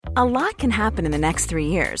A lot can happen in the next 3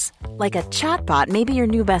 years. Like a chatbot may be your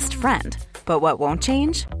new best friend. But what won't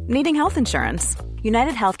change? Needing health insurance.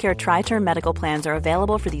 United Healthcare Tri-Term Medical Plans are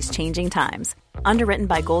available for these changing times. Underwritten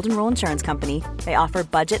by Golden Rule Insurance Company, they offer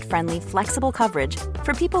budget-friendly, flexible coverage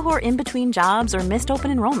for people who are in between jobs or missed open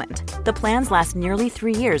enrollment. The plans last nearly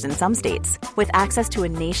 3 years in some states, with access to a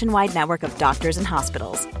nationwide network of doctors and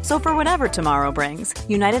hospitals. So for whatever tomorrow brings,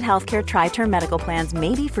 United Healthcare Tri-Term Medical Plans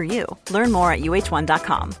may be for you. Learn more at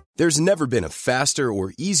uh1.com. There's never been a faster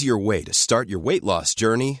or easier way to start your weight loss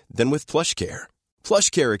journey than with PlushCare.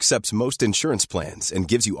 PlushCare accepts most insurance plans and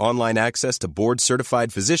gives you online access to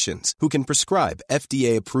board-certified physicians who can prescribe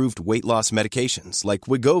FDA-approved weight loss medications like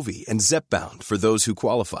Wegovy and Zepbound for those who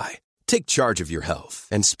qualify. Take charge of your health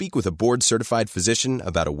and speak with a board-certified physician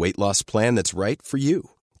about a weight loss plan that's right for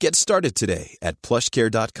you. Get started today at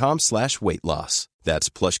plushcare.com/weight loss. That's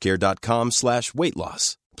plushcare.com/weight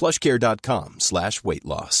loss. plushcare.com/weight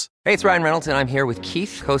loss. Hey, it's Ryan Reynolds, and I'm here with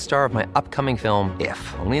Keith, co-star of my upcoming film,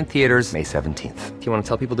 If, only in theaters May 17th. Do you want to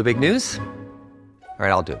tell people the big news? All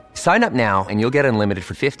right, I'll do it. Sign up now and you'll get unlimited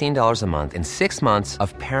for $15 a month and 6 months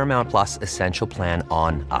of Paramount Plus Essential Plan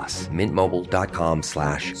on us.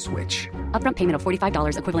 MintMobile.com/switch. Upfront payment of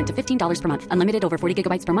 $45 equivalent to $15 per month. Unlimited over 40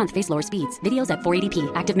 gigabytes per month. Face lower speeds. Videos at 480p.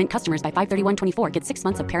 Active Mint customers by 531.24 get 6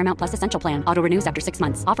 months of Paramount Plus Essential Plan. Auto renews after 6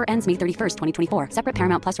 months. Offer ends May 31st, 2024. Separate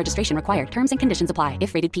Paramount Plus registration required. Terms and conditions apply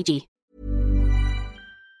if rated PG.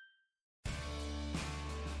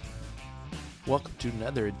 Welcome to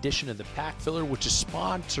another edition of the Pack Filler, which is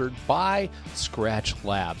sponsored by Scratch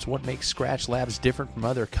Labs. What makes Scratch Labs different from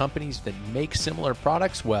other companies that make similar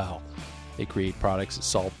products? Well, they create products that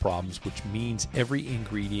solve problems, which means every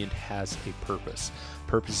ingredient has a purpose.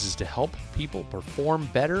 Purpose is to help people perform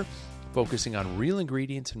better, focusing on real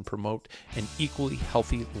ingredients and promote an equally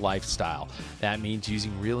healthy lifestyle. That means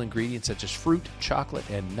using real ingredients such as fruit, chocolate,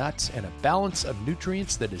 and nuts, and a balance of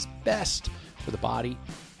nutrients that is best for the body,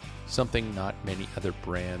 something not many other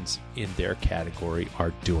brands in their category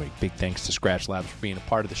are doing. Big thanks to Scratch Labs for being a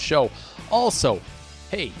part of the show. Also,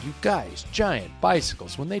 hey, you guys, Giant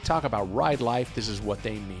Bicycles, when they talk about ride life, this is what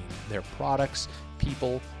they mean. Their products,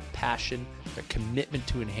 people, passion, their commitment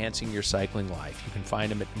to enhancing your cycling life. You can find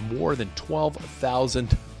them at more than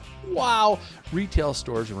 12,000 retail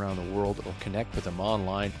stores around the world, or connect with them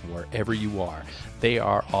online from wherever you are. They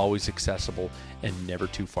are always accessible and never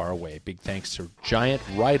too far away. Big thanks to Giant.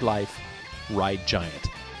 Ride life, ride Giant.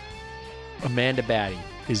 Amanda Batty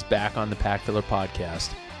is back on the Pack Filler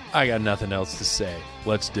podcast. I got nothing else to say.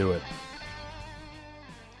 Let's do it.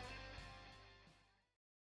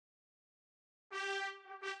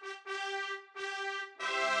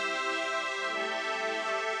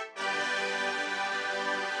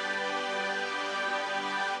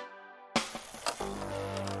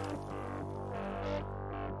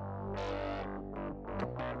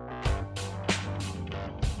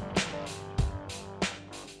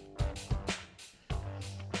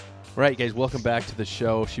 Right, guys, welcome back to the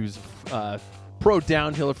show. She was pro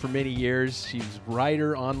downhiller for many years. She was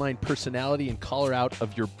writer, online personality, and caller out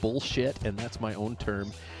of your bullshit, and that's my own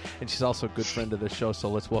term. And she's also a good friend of the show, so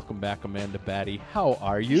let's welcome back Amanda Batty. How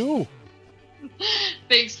are you?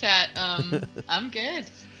 Thanks, Pat. I'm good.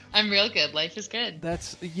 I'm real good. Life is good.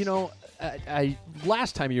 That's, I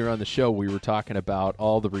last time you were on the show, we were talking about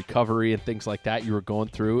all the recovery and things like that you were going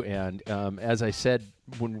through, and as I said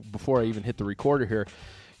before I even hit the recorder here,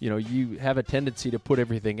 you have a tendency to put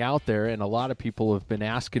everything out there, and a lot of people have been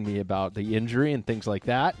asking me about the injury and things like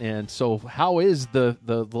that. And so how is the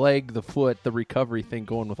leg, the foot, the recovery thing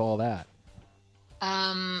going with all that?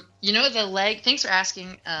 The leg, thanks for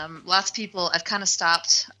asking. Lots of people, I've kind of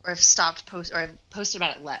stopped, or I've posted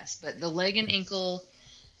about it less, but the leg and ankle,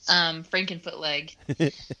 Frankenfoot leg,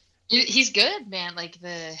 he's good, man.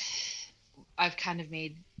 I've kind of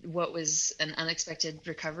made what was an unexpected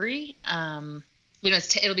recovery.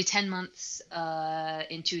 It'll be 10 months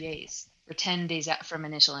in 2 days, or 10 days out from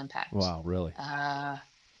initial impact. Wow, really? Yeah,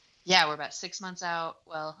 we're about 6 months out.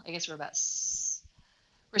 Well, I guess we're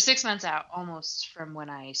 6 months out almost from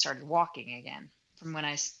when I started walking again, from when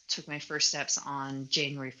I took my first steps on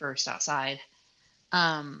January 1st outside.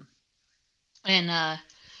 Some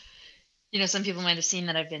people might have seen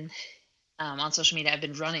that I've been on social media. I've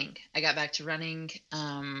been running. I got back to running,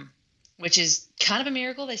 which is kind of a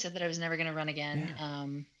miracle. They said that I was never going to run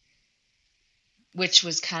again, which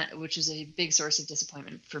was a big source of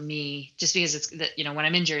disappointment for me, just because it's that, when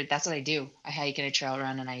I'm injured, that's what I do. I hike and I trail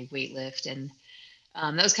run and I weight lift. And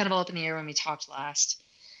that was kind of all up in the air when we talked last.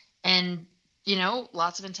 And,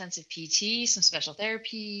 lots of intensive PT, some special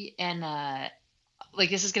therapy, and like,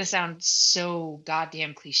 this is going to sound so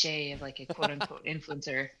goddamn cliche of like a quote unquote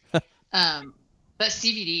influencer. But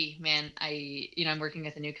CBD, man, I'm working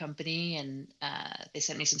with a new company, and they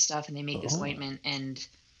sent me some stuff, and they make this ointment. And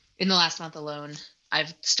in the last month alone,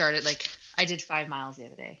 I've started, like, I did 5 miles the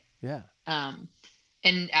other day. Yeah.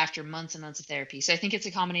 And after months and months of therapy. So I think it's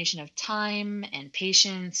a combination of time and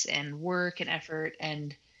patience and work and effort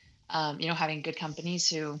and, having good companies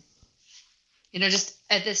who, just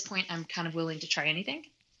at this point, I'm kind of willing to try anything.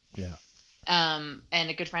 Yeah. And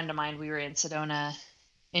a good friend of mine, we were in Sedona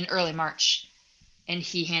in early March, and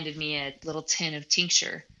he handed me a little tin of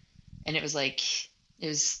tincture, and it was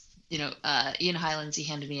Ian Highlands. He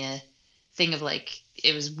handed me a thing of, like,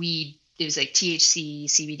 it was weed. It was like THC,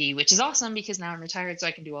 CBD, which is awesome because now I'm retired, so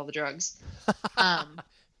I can do all the drugs.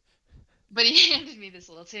 But he handed me this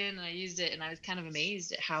little tin, and I used it, and I was kind of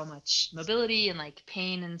amazed at how much mobility and, like,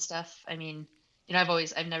 pain and stuff. I mean,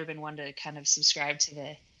 I've never been one to kind of subscribe to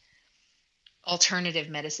the alternative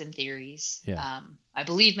medicine theories. Yeah. I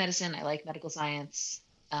believe medicine. I like medical science.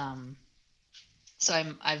 So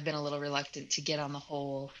I've been a little reluctant to get on the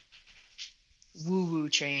whole woo-woo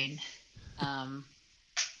train.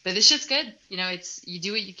 But this shit's good. It's, you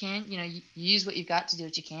do what you can, you use what you've got to do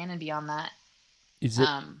what you can. And beyond that, is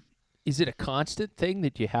it a constant thing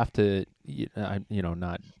that you have to,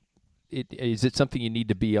 is it something you need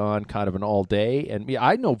to be on kind of an all day? And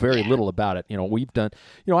I know very little about it. We've done,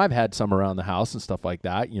 I've had some around the house and stuff like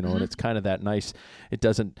that, and it's kind of that nice, it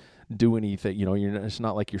doesn't do anything, it's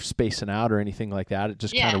not like you're spacing out or anything like that. It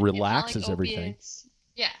just kind of relaxes everything.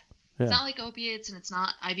 Yeah. It's not like opiates, and it's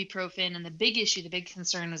not ibuprofen. And the big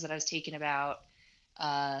concern was that I was taking about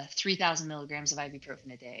 3,000 milligrams of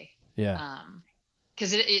ibuprofen a day. Yeah.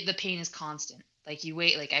 Because the pain is constant. Like,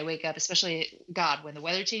 I wake up, especially, God, when the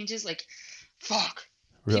weather changes, like, fuck.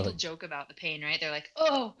 Really? People joke about the pain, right? They're like,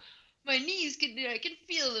 oh, my knees I can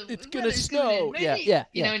feel them. It's going to snow. Yeah.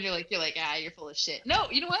 And you're like, you're full of shit. No,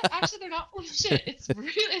 you know what? Actually, they're not full of shit. It's real.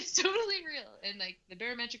 It's totally real. And, like, the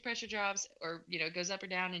barometric pressure drops, or, it goes up or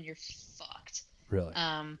down, and you're fucked. Really?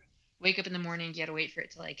 Wake up in the morning, you got to wait for it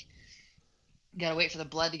to, like, gotta wait for the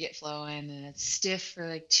blood to get flowing, and it's stiff for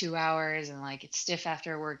like 2 hours, and like it's stiff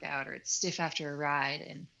after a workout, or it's stiff after a ride.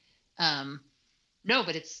 And no,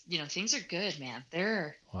 but it's, things are good, man.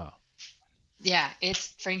 Wow. Yeah,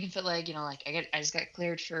 it's Frankenfoot leg. I just got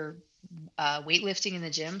cleared for weightlifting in the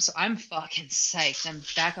gym, so I'm fucking psyched. I'm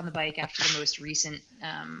back on the bike after the most recent.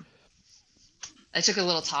 I took a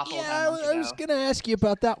little topple. Yeah, I was gonna ask you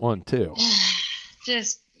about that one too.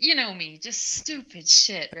 Just me, just stupid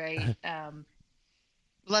shit, right?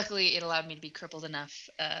 Luckily, it allowed me to be crippled enough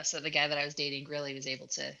so the guy that I was dating really was able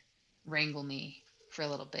to wrangle me for a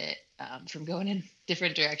little bit from going in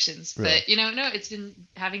different directions. Really? But, no, it's been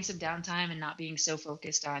having some downtime and not being so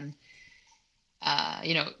focused on,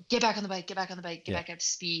 get back on the bike, get back up to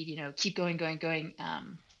speed, keep going.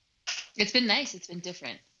 It's been nice. It's been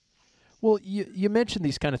different. Well, you mentioned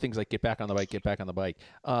these kind of things like get back on the bike. You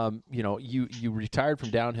retired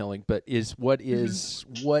from downhilling, but what is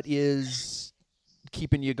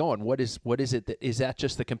keeping you going? What is it is that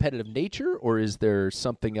just the competitive nature, or is there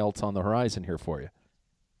something else on the horizon here for you?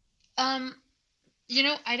 I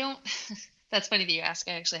don't. That's funny that you ask.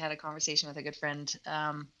 I actually had a conversation with a good friend,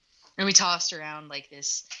 and we tossed around like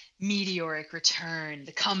this meteoric return,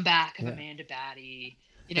 the comeback of Amanda Batty.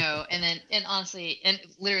 And honestly, and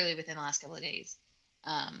literally within the last couple of days,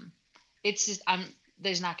 it's just,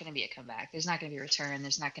 there's not going to be a comeback. There's not going to be a return.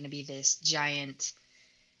 There's not going to be this giant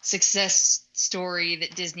success story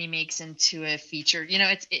that Disney makes into a feature.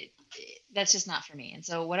 That's just not for me. And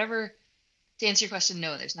so to answer your question,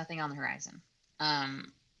 no, there's nothing on the horizon.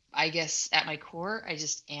 I guess at my core, I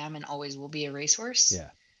just am and always will be a racehorse.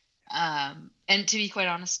 Yeah. And to be quite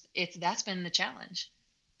honest, that's been the challenge.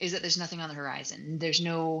 Is that there's nothing on the horizon. There's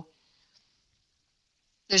no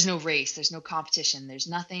race. There's no competition. There's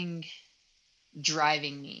nothing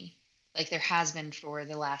driving me like there has been for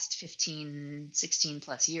the last 15, 16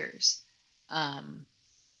 plus years. And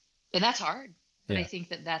that's hard. But I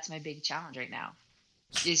think that's my big challenge right now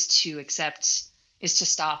is to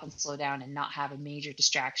stop and slow down and not have a major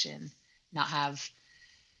distraction, not have,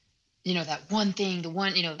 that one thing,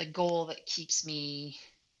 the goal that keeps me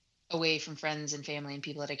away from friends and family and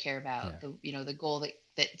people that I care about. The goal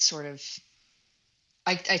that sort of,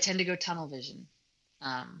 I tend to go tunnel vision.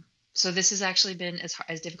 So this has actually been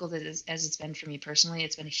as difficult as it's been for me personally.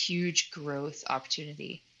 It's been a huge growth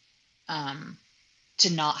opportunity, to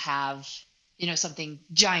not have, something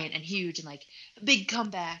giant and huge and like a big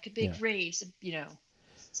comeback, a big race, So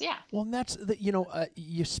yeah. Well, and that's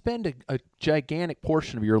you spend a gigantic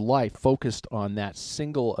portion of your life focused on that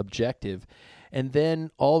single objective. and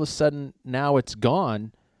then all of a sudden now it's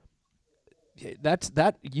gone.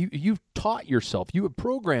 You've taught yourself, you have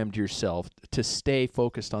programmed yourself to stay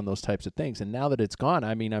focused on those types of things. And now that it's gone,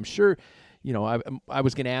 I mean, I'm sure, I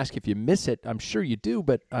was going to ask if you miss it. I'm sure you do,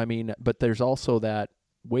 but there's also that,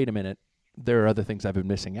 wait a minute, there are other things I've been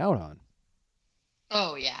missing out on.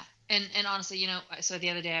 Oh yeah. And honestly, so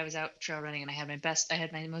the other day I was out trail running and I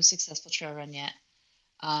had my most successful trail run yet.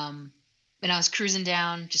 And I was cruising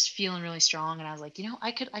down, just feeling really strong. And I was like,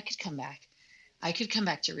 I could come back. I could come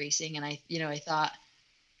back to racing. And I thought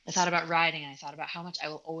about riding, and I thought about how much I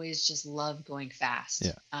will always just love going fast.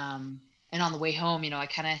 Yeah. And on the way home, I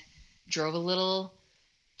kind of drove a little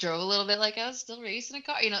bit like I was still racing a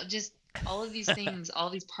car, just all of these things, all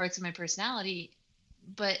these parts of my personality.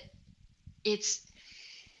 But it's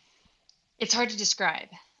hard to describe,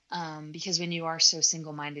 because when you are so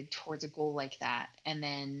single-minded towards a goal like that, and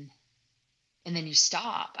then you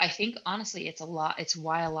stop, I think honestly, it's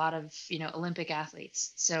why a lot of, Olympic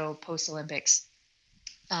athletes, so post-Olympics,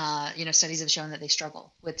 studies have shown that they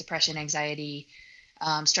struggle with depression, anxiety,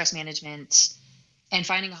 stress management, and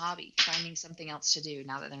finding a hobby, finding something else to do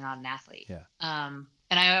now that they're not an athlete. Yeah.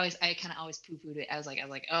 And I kind of always poo-pooed it. I was like,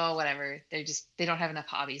 oh, whatever. They don't have enough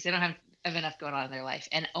hobbies. They don't have enough going on in their life.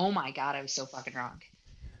 And oh my God, I was so fucking wrong.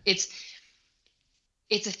 It's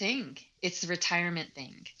a thing. It's the retirement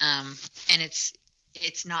thing. And it's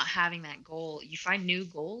not having that goal. You find new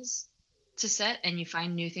goals to set, and you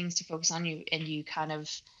find new things to focus on, and you kind of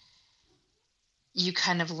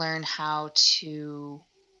learn how to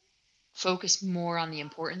focus more on the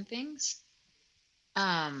important things.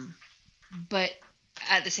 But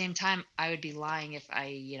at the same time, I would be lying if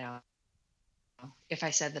I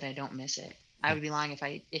said that I don't miss it. I would be lying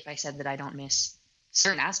if I said that I don't miss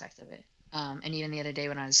certain aspects of it. And even the other day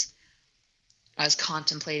when I was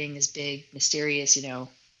contemplating this big, mysterious,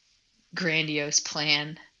 grandiose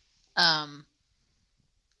plan,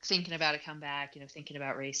 thinking about a comeback, thinking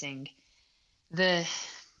about racing, the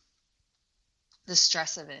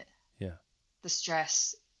stress of it. Yeah. The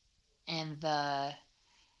stress and I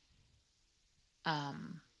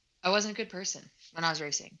wasn't a good person when I was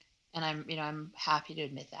racing, and I'm happy to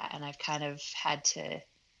admit that. And I've kind of had to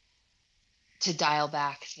dial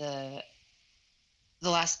back the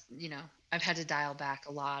last, I've had to dial back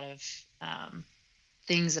a lot of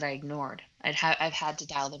things that I ignored. I've had to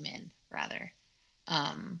dial them in rather,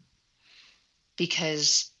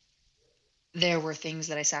 because there were things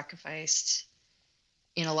that I sacrificed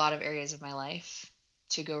in a lot of areas of my life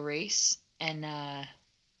to go race, and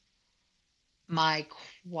my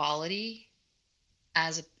quality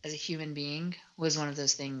as a human being was one of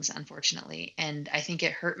those things, unfortunately. And I think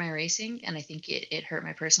it hurt my racing, and I think it hurt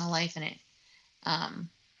my personal life, and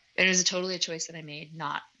it was totally a choice that I made.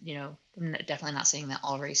 Not, I'm definitely not saying that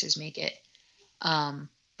all racers make it. But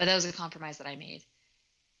that was a compromise that I made,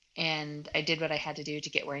 and I did what I had to do to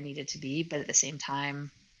get where I needed to be. But at the same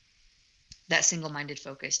time, that single-minded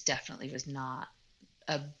focus definitely was not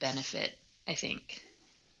a benefit, I think.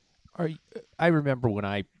 I remember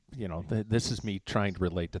when this is me trying to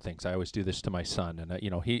relate to things. I always do this to my son, and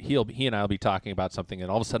he and I'll be talking about something, and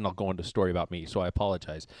all of a sudden I'll go into a story about me. So I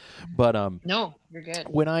apologize, but no, you're good.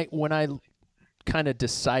 When I kind of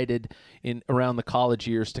decided in around the college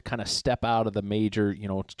years to kind of step out of the major,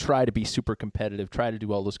 to try to be super competitive, try to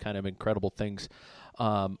do all those kind of incredible things,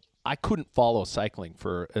 I couldn't follow cycling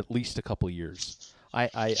for at least a couple of years.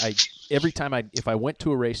 I every time if I went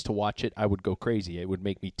to a race to watch it, I would go crazy. It would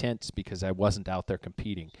make me tense because I wasn't out there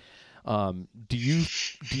competing. Do you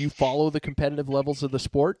follow the competitive levels of the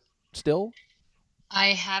sport still?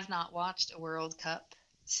 I have not watched a World Cup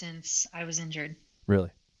since I was injured.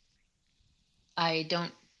 Really? I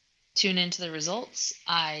don't tune into the results.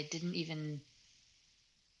 I didn't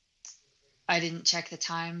check the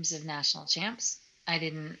times of national champs. I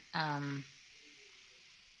didn't.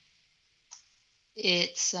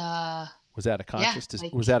 Was that a conscious?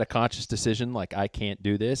 Was that a conscious decision? Like, I can't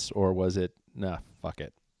do this, or was it nah? Fuck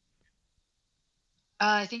it.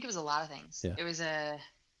 I think it was a lot of things. Yeah. It was I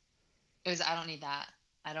don't need that.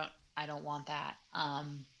 I don't want that.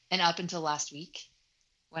 And up until last week,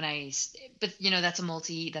 but that's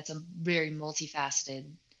a very multifaceted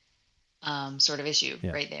sort of issue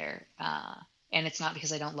right there. And it's not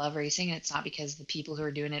because I don't love racing, and it's not because the people who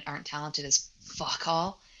are doing it aren't talented as fuck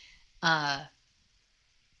all.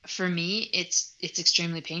 For me, it's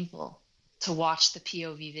extremely painful to watch the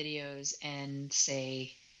POV videos and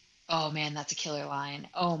say, oh man, that's a killer line.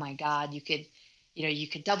 Oh my God, you could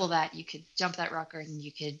double that, you could jump that rocker, and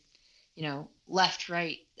you could, left,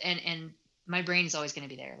 right. And my brain is always going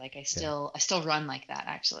to be there. Like I still run like that,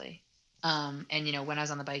 actually. And when I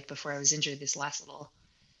was on the bike before I was injured, this last little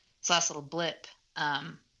blip,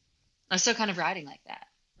 I was still kind of riding like that.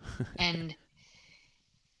 And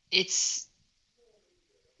it's,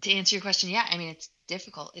 to answer your question, yeah, I mean, it's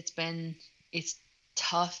difficult. It's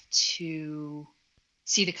tough to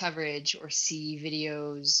see the coverage or see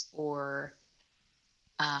videos or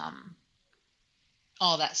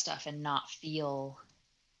all that stuff and not feel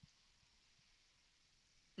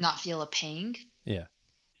a pang. Yeah.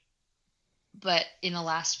 But in the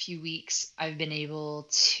last few weeks, I've been able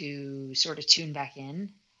to sort of tune back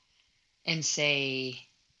in and say,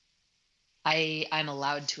 I'm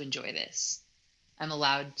allowed to enjoy this. I'm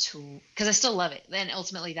allowed to, because I still love it. Then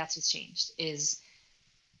ultimately that's what's changed, is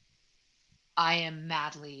I am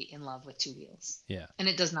madly in love with two wheels. Yeah. And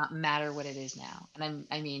it does not matter what it is now. And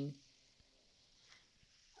I mean,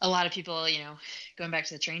 a lot of people, going back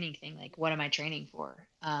to the training thing, like, what am I training for?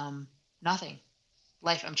 Nothing.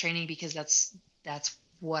 Life. I'm training because that's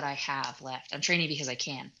what I have left. I'm training because I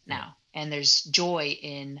can now. And there's joy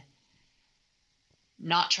in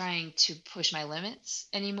not trying to push my limits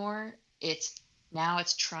anymore. It's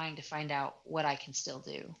trying to find out what I can still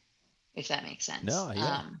do, if that makes sense. No,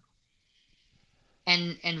 yeah.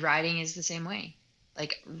 And riding is the same way.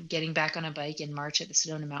 Like, getting back on a bike in March at the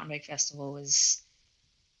Sedona Mountain Bike Festival was,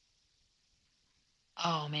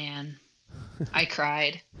 oh man, I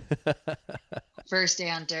cried. First day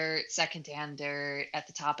on dirt, second day on dirt, at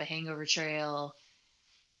the top of Hangover Trail,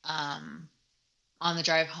 on the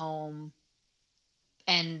drive home.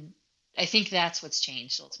 And I think that's what's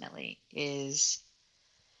changed ultimately, is,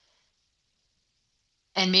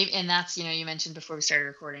 and that's, you mentioned before we started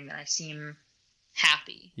recording that I seem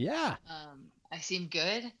happy. Yeah. I seem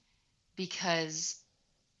good because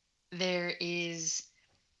there is,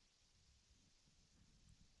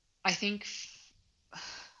 I think,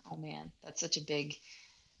 oh man, that's such a big,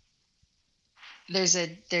 there's a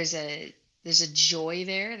joy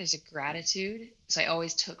there. There's a gratitude. So I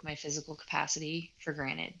always took my physical capacity for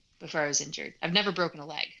granted before I was injured. I've never broken a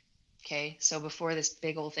leg. Okay. So before this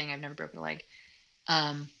big old thing, I've never broken a leg.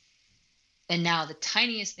 And now the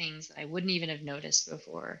tiniest things that I wouldn't even have noticed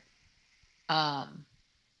before,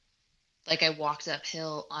 like I walked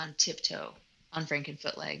uphill on tiptoe on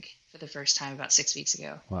Frankenfoot leg for the first time about 6 weeks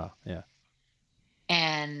ago. Wow. Yeah.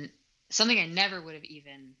 And something I never would have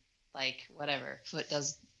even, like, whatever, foot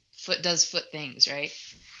does foot things, right?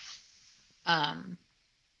 And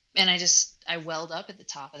I welled up at the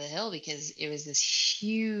top of the hill because it was this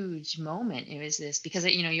huge moment. It was this, because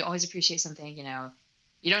you always appreciate something,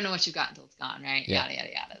 you don't know what you've got until it's gone, right? Yeah. Yada, yada,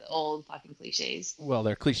 yada. The old fucking cliches. Well,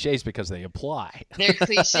 they're cliches because they apply. They're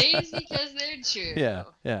cliches because they're true. Yeah.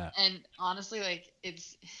 Yeah. And honestly, like,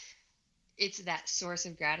 it's that source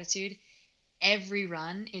of gratitude. Every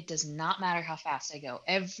run, it does not matter how fast I go.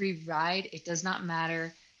 Every ride, it does not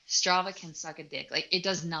matter. Strava can suck a dick. Like, it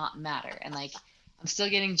does not matter. And like, I'm still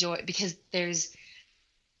getting joy because there's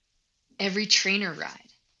every trainer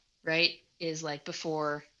ride, right? Is like,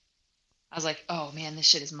 before I was like, oh man, this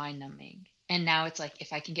shit is mind numbing. And now it's like,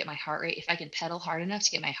 if I can pedal hard enough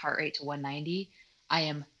to get my heart rate to 190, I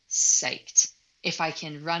am psyched. If I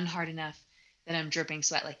can run hard enough that I'm dripping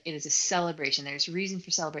sweat, like, it is a celebration. There's reason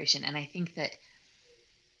for celebration. And I think that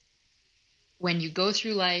when you go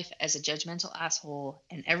through life as a judgmental asshole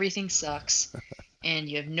and everything sucks and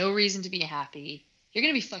you have no reason to be happy, you're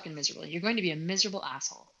going to be fucking miserable. You're going to be a miserable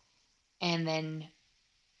asshole. And then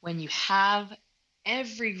when you have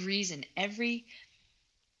every reason, everything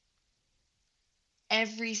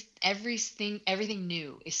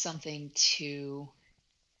new is something to,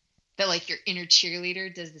 that, like, your inner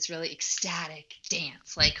cheerleader does this really ecstatic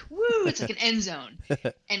dance, like, woo, it's like an end zone.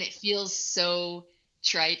 And it feels so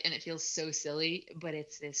trite and it feels so silly, but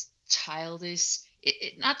it's this childish,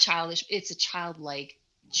 not childish, it's a childlike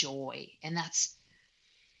joy. And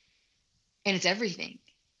it's everything.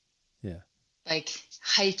 Yeah. Like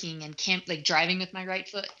hiking and camp, like driving with my right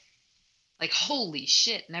foot, like, holy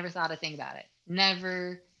shit, never thought a thing about it.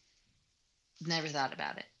 Never thought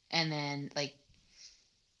about it. And then, like,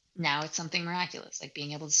 now it's something miraculous. Like,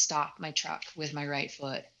 being able to stop my truck with my right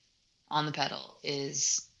foot on the pedal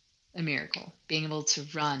is a miracle. Being able to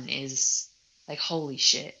run is like, holy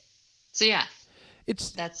shit. So yeah,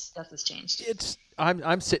 that's what's changed.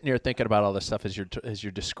 I'm sitting here thinking about all this stuff as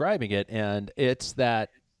you're describing it, and it's that,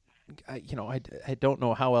 I don't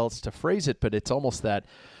know how else to phrase it, but it's almost that,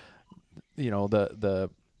 the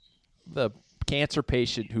cancer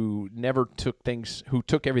patient who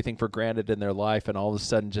took everything for granted in their life, and all of a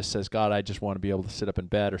sudden just says, God, I just want to be able to sit up in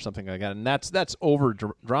bed or something like that. And that's over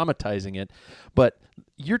dramatizing it. But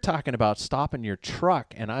you're talking about stopping your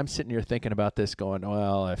truck, and I'm sitting here thinking about this going,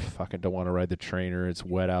 well, I fucking don't want to ride the trainer. It's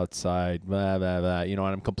wet outside, blah, blah, blah. And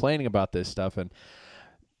I'm complaining about this stuff. And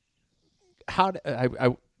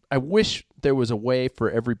I wish there was a way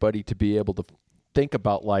for everybody to be able to think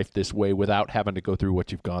about life this way without having to go through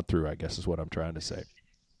what you've gone through, I guess is what I'm trying to say.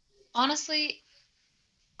 Honestly,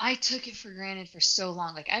 I took it for granted for so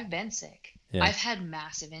long. Like, I've been sick. Yeah. I've had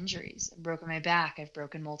massive injuries. I've broken my back. I've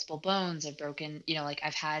broken multiple bones. I've broken,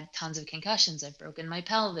 I've had tons of concussions. I've broken my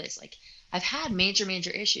pelvis. Like, I've had major,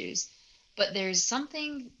 major issues. But there's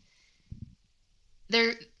something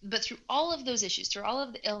there. But through all of those issues, through all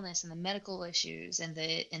of the illness and the medical issues and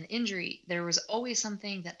the injury, there was always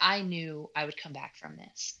something that I knew I would come back from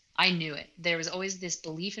this. I knew it. There was always this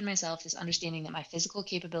belief in myself, this understanding that my physical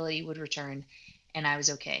capability would return and I was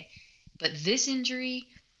okay. But this injury,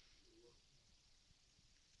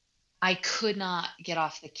 I could not get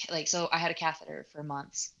off so I had a catheter for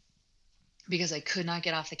months because I could not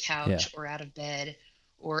get off the couch or out of bed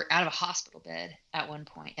or out of a hospital bed at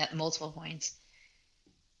multiple points.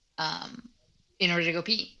 In order to go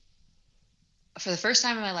pee. For the first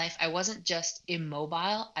time in my life, I wasn't just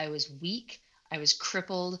immobile. I was weak, I was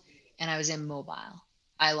crippled, and I was immobile.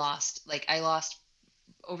 I lost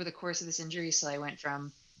over the course of this injury. So I went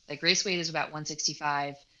from race weight is about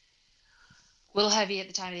 165, a little heavy at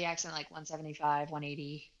the time of the accident, 175,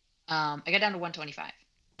 180. I got down to 125.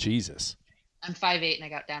 Jesus. I'm 5'8" and I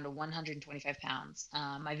got down to 125 pounds.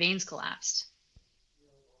 My veins collapsed.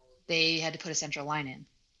 They had to put a central line in.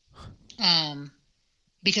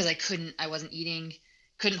 Because I wasn't eating,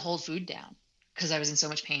 couldn't hold food down because I was in so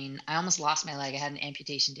much pain. I almost lost my leg. I had an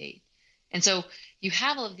amputation date. And so you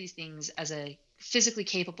have all of these things as a physically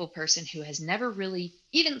capable person who has never really,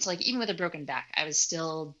 even with a broken back, I was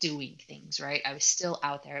still doing things, right? I was still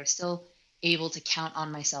out there. I was still able to count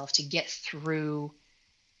on myself to get through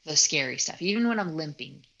the scary stuff. Even when I'm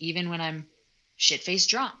limping, even when I'm shit-faced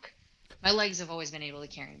drunk, my legs have always been able to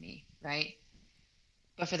carry me, right?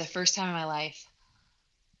 But for the first time in my life,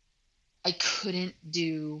 I couldn't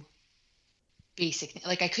do basic things.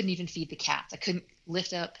 I couldn't even feed the cats. I couldn't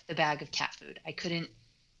lift up the bag of cat food. I couldn't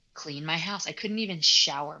clean my house. I couldn't even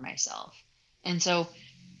shower myself. And so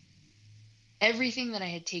everything that I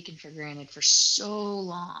had taken for granted for so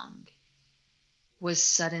long was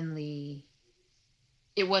suddenly,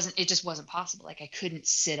 it just wasn't possible. I couldn't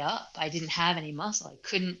sit up. I didn't have any muscle. I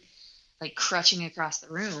couldn't, crutching across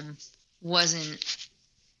the room wasn't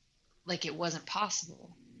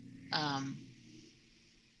possible.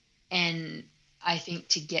 And I think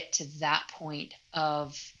to get to that point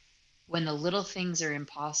of when the little things are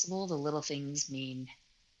impossible, the little things mean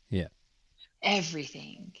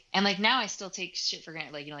everything. And now I still take shit for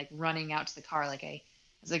granted, running out to the car. I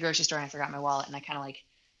was at the grocery store and I forgot my wallet and I kind of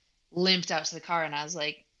limped out to the car and I was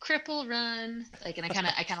cripple run. And I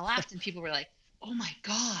kind of laughed and people were like, oh my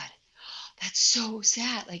God, that's so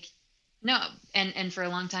sad. No. And for a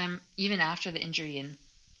long time, even after the injury and,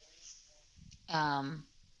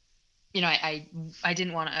 I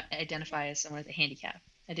didn't want to identify as someone with a handicap.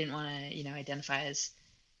 I didn't want to, identify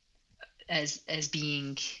as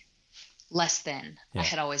being less than I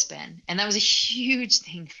had always been. And that was a huge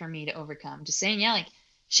thing for me to overcome. Just saying,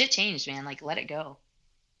 shit changed, man. Let it go.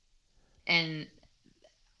 And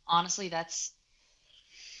honestly, that's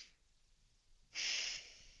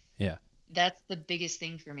the biggest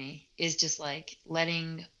thing for me is just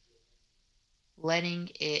letting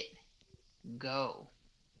it go.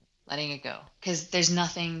 Letting it go. Because there's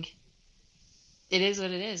nothing, it is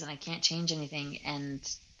what it is, and I can't change anything. And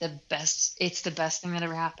it's the best thing that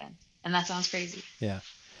ever happened. And that sounds crazy. Yeah.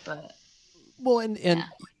 But well, and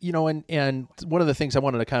one of the things I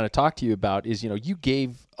wanted to kind of talk to you about is, you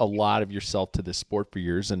gave a lot of yourself to this sport for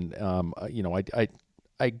years, and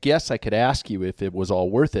I guess I could ask you if it was all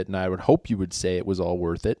worth it, and I would hope you would say it was all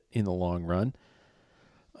worth it in the long run.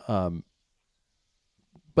 But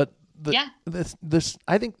this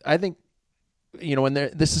I think and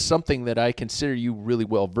this is something that I consider you really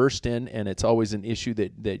well versed in, and it's always an issue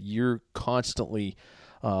that you're constantly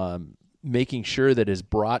making sure that is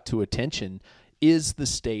brought to attention is the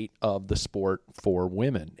state of the sport for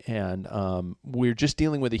women. And we're just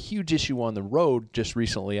dealing with a huge issue on the road just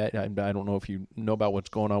recently. I don't know if you know about what's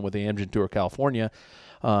going on with the Amgen Tour California.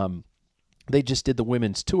 They just did the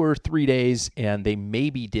women's tour 3 days, and they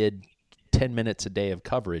maybe did 10 minutes a day of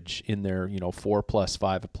coverage in their 4+,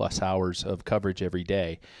 5+ hours of coverage every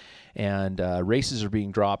day. And races are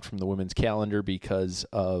being dropped from the women's calendar because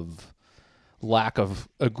of lack of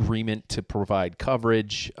agreement to provide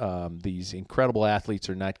coverage. These incredible athletes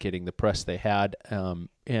are not getting the press they had.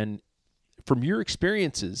 And from your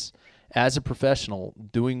experiences as a professional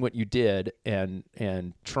doing what you did and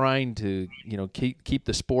trying to, keep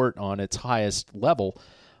the sport on its highest level,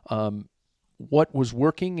 what was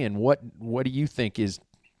working and what do you think is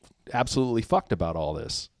absolutely fucked about all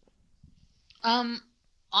this?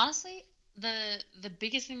 Honestly, the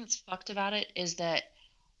biggest thing that's fucked about it is that,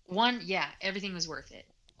 one, yeah, everything was worth it.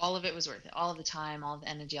 All of it was worth it. All of the time, all of the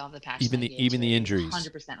energy, all of the passion. Even the injuries.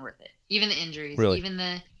 100% worth it. Even the injuries. Really?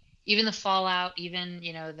 Even the fallout. Even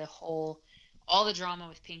all the drama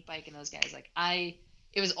with Pink Bike and those guys.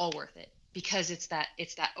 It was all worth it because it's that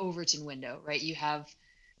Overton window, right? You have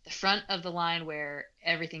the front of the line where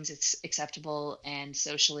everything's acceptable and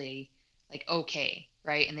socially okay,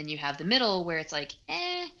 right? And then you have the middle where it's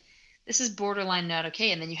this is borderline not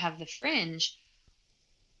okay. And then you have the fringe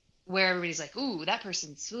where everybody's like, ooh, that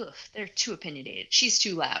person's, they're too opinionated. She's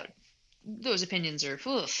too loud. Those opinions are,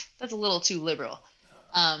 that's a little too liberal.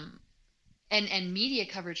 And media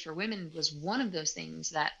coverage for women was one of those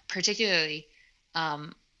things that particularly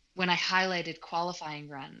when I highlighted qualifying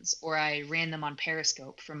runs or I ran them on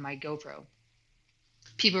Periscope from my GoPro,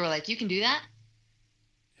 people were like, you can do that?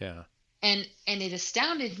 Yeah. And it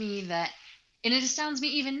astounded me and it astounds me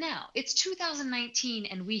even now. It's 2019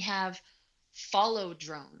 and we have follow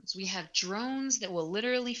drones. We have drones that will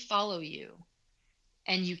literally follow you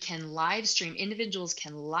and you can live stream. Individuals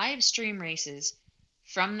can live stream races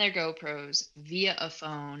from their GoPros via a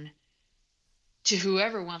phone to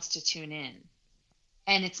whoever wants to tune in.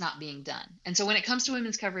 And it's not being done. And so when it comes to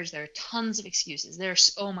women's coverage, there are tons of excuses.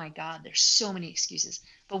 Oh my God, there's so many excuses.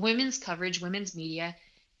 But women's coverage, women's media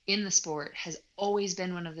in the sport has always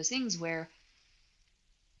been one of those things where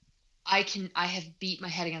I have beat my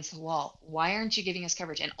head against the wall. Why aren't you giving us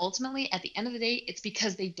coverage? And ultimately, at the end of the day, it's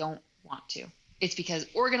because they don't want to. It's because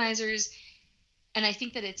organizers, and I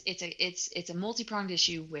think that it's a multi-pronged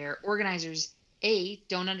issue where organizers, A,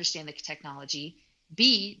 don't understand the technology,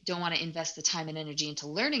 B, don't want to invest the time and energy into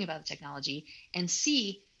learning about the technology, and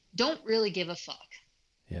C, don't really give a fuck.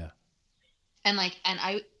 Yeah. And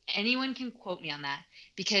anyone can quote me on that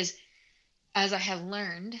because as I have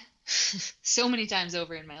learned so many times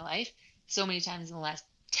over in my life, so many times in the last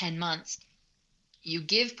 10 months, you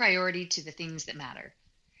give priority to the things that matter.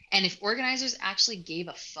 And if organizers actually gave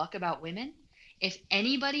a fuck about women, if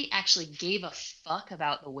anybody actually gave a fuck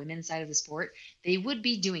about the women's side of the sport, they would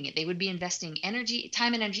be doing it. They would be investing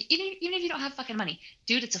time and energy, even if you don't have fucking money.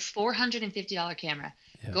 Dude, it's a $450 camera.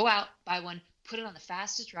 Yeah. Go out, buy one, put it on the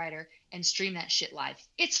fastest rider, and stream that shit live.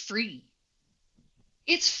 It's free.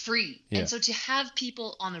 It's free. Yeah. And so to have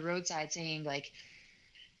people on the roadside saying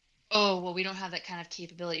oh, well, we don't have that kind of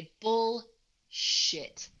capability.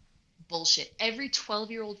 Bullshit. Every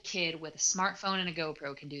 12-year-old kid with a smartphone and a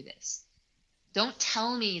GoPro can do this. Don't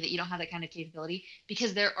tell me that you don't have that kind of capability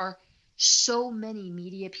because there are so many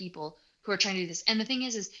media people who are trying to do this. And the thing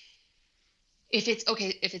is if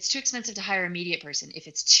it's too expensive to hire a media person, if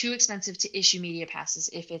it's too expensive to issue media passes,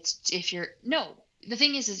 the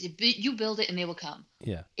thing is you build it and they will come.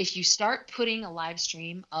 Yeah. If you start putting a live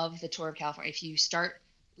stream of the Tour of California, if you start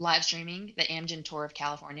live streaming the Amgen Tour of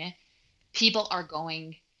California, people are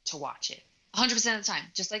going to watch it 100% of the time,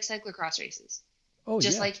 just like cyclocross races. Oh,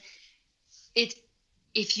 just yeah. Like it,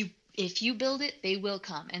 if you build it, they will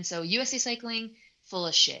come. And so USA Cycling, full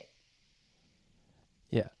of shit.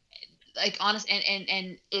 Yeah. Honest,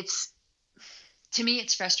 and it's, to me,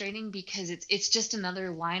 it's frustrating because it's just another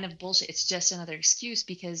line of bullshit. It's just another excuse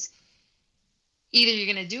because either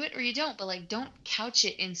you're going to do it or you don't, but don't couch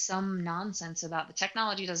it in some nonsense about the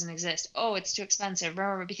technology doesn't exist. Oh, it's too expensive, blah,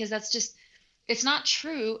 blah, blah, because that's just, it's not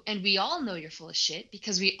true. And we all know you're full of shit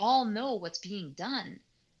because we all know what's being done.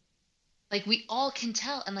 We all can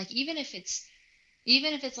tell. And even if it's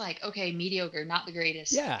okay, mediocre, not the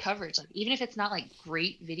greatest coverage, even if it's not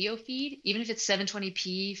great video feed, even if it's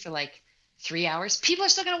 720p for 3 hours, people are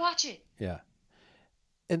still going to watch it. Yeah.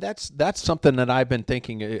 And that's something that I've been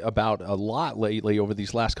thinking about a lot lately over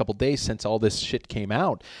these last couple of days since all this shit came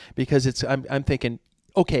out, because I'm thinking,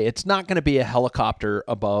 okay, it's not going to be a helicopter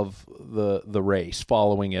above the race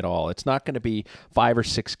following it all. It's not going to be 5 or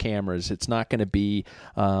 6 cameras. It's not going to be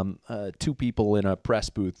 2 people in a press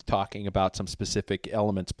booth talking about some specific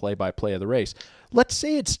elements play-by-play of the race. Let's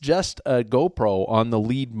say it's just a GoPro on the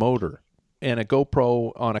lead motor and a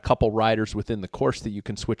GoPro on a couple riders within the course that you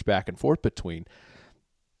can switch back and forth between.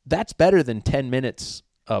 That's better than 10 minutes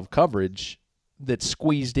of coverage that's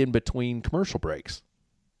squeezed in between commercial breaks.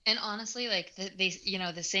 And honestly,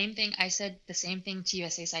 the same thing, I said the same thing to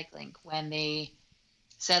USA Cycling when they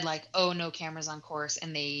said like, oh, no cameras on course,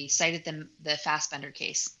 and they cited the Fassbender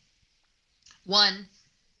case. One,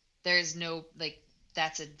 there's no, like,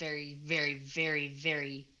 that's a very, very, very,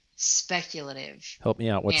 very speculative Help me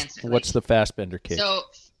out. answer. What's the Fassbender case? So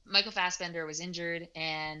Michael Fassbender was injured,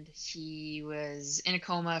 and he was in a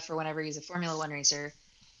coma for whenever he was a Formula One racer.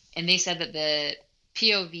 And they said that the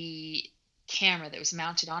POV camera that was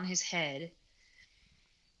mounted on his head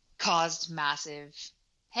caused massive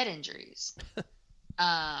head injuries.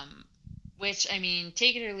 Which, I mean,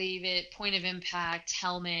 take it or leave it, point of impact,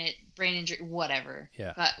 helmet, brain injury, whatever.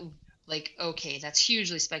 Yeah. But like, okay, that's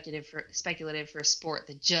hugely speculative for a sport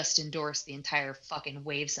that just endorsed the entire fucking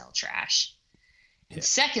wave cell trash. Yeah. And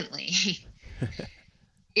secondly,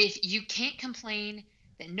 if you can't complain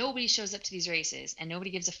that nobody shows up to these races and nobody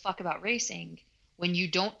gives a fuck about racing when you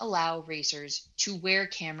don't allow racers to wear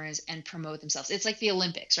cameras and promote themselves. It's like the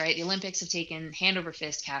Olympics, right? The Olympics have taken hand over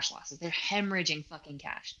fist cash losses. They're hemorrhaging fucking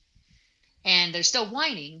cash. And they're still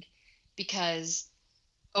whining because,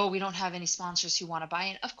 oh, we don't have any sponsors who want to buy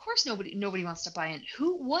in. Of course nobody wants to buy in.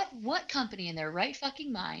 What company in their right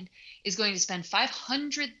fucking mind is going to spend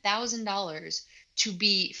 $500,000 to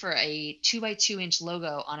be for a 2x2-inch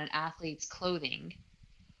logo on an athlete's clothing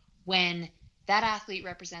when that athlete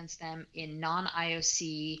represents them in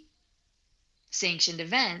non-IOC sanctioned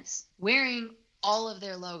events wearing all of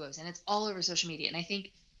their logos, and it's all over social media. And I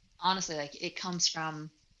think, honestly, like, it comes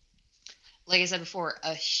from, like I said before,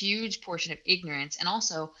 a huge portion of ignorance and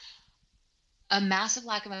also a massive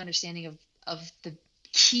lack of understanding of the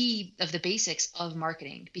key of the basics of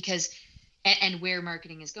marketing, because and where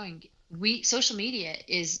marketing is going. Social media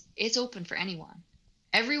it's open for anyone.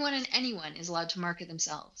 Everyone and anyone is allowed to market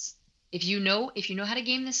themselves. If you know how to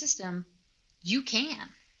game the system, you can.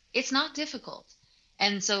 It's not difficult.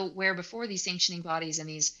 And so where before these sanctioning bodies and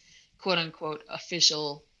these quote unquote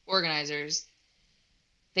official organizers,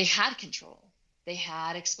 they had control. They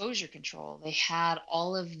had exposure control. They had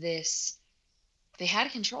all of this. They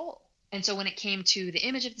had control. And so when it came to the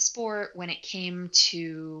image of the sport, when it came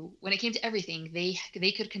to everything,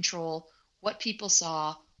 they could control what people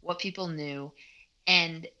saw, what people knew.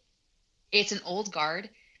 And it's an old guard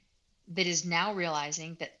that is now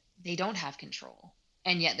realizing that they don't have control.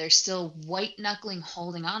 And yet they're still white knuckling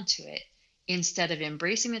holding on to it instead of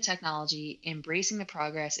embracing the technology, embracing the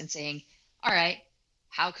progress, and saying, all right,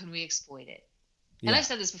 how can we exploit it? Yeah. And I've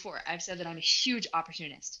said this before. I've said that I'm a huge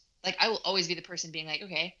opportunist. Like, I will always be the person being like,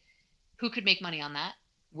 okay, who could make money on that?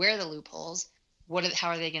 Where are the loopholes? How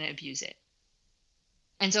are they going to abuse it?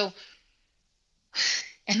 And so,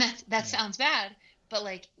 and that sounds bad, but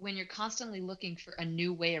like, when you're constantly looking for a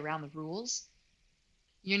new way around the rules,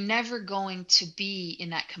 you're never going to be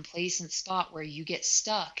in that complacent spot where you get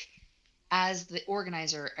stuck as the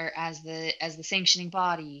organizer or as the sanctioning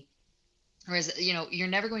body, or as, you're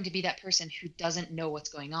never going to be that person who doesn't know what's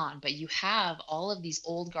going on. But you have all of these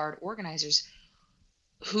old guard organizers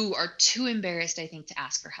who are too embarrassed, I think, to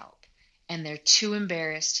ask for help, and they're too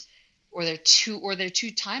embarrassed, or they're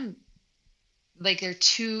too time, like their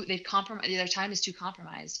time is too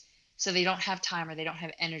compromised. So they don't have time, or they don't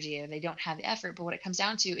have energy, or they don't have the effort. But what it comes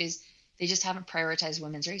down to is they just haven't prioritized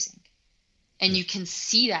women's racing. And you can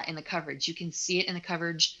see that in the coverage. You can see it in the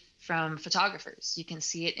coverage from photographers. You can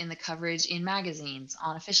see it in the coverage in magazines,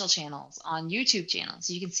 on official channels, on YouTube channels.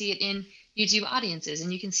 You can see it in YouTube audiences,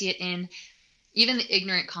 and you can see it in even the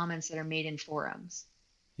ignorant comments that are made in forums.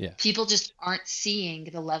 Yeah. People just aren't seeing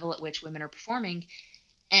the level at which women are performing.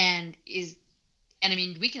 And I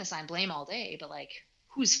mean, we can assign blame all day, but like,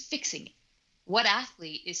 who's fixing it? What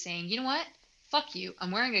athlete is saying, you know what? Fuck you.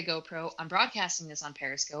 I'm wearing a GoPro. I'm broadcasting this on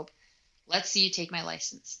Periscope. Let's see you take my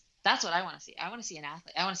license. That's what I want to see. I want to see an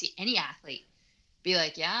athlete. I want to see any athlete be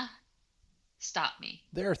like, yeah, stop me.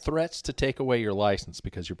 There are threats to take away your license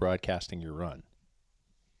because you're broadcasting your run.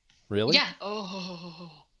 Really? Yeah.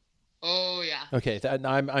 Oh yeah. Okay.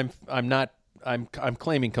 I'm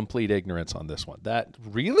claiming complete ignorance on this one. That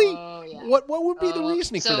really? Oh yeah. What would be the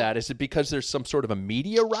reasoning for that? Is it because there's some sort of a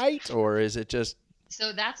media right, or is it just?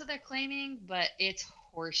 So that's what they're claiming, but it's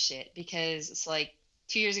horseshit, because it's like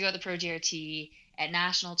 2 years ago at the Pro GRT, at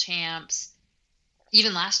national champs,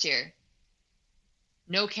 even last year,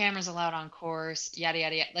 no cameras allowed on course, yada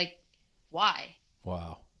yada yada. Like, why?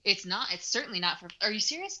 Wow. It's certainly not for. Are you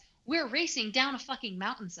serious? We're racing down a fucking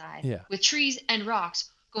mountainside with trees and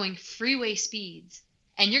rocks, going freeway speeds,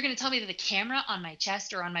 and you're going to tell me that the camera on my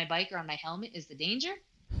chest or on my bike or on my helmet is the danger?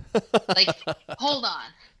 Like, hold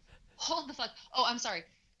the fuck. Oh, I'm sorry.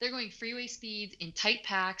 They're going freeway speeds in tight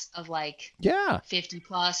packs of like 50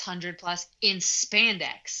 plus, 100 plus in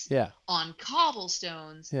spandex on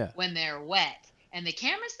cobblestones when they're wet. And the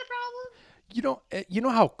camera's the problem? You know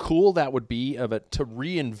how cool that would be of it to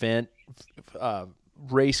reinvent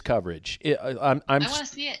race coverage. I want to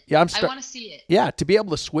see it. Yeah, I want to see it. Yeah, to be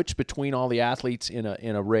able to switch between all the athletes in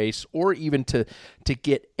a race, or even to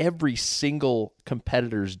get every single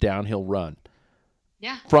competitor's downhill run.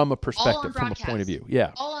 Yeah. From a perspective, from a point of view.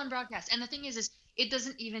 Yeah. All on broadcast. And the thing is it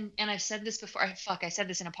doesn't even, and I've said this before, I said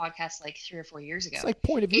this in a podcast like 3 or 4 years ago. It's like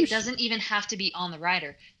point of view. It doesn't even have to be on the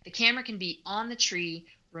rider. The camera can be on the tree,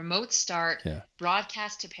 remote start,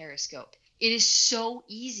 broadcast to Periscope. It is so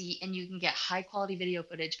easy, and you can get high quality video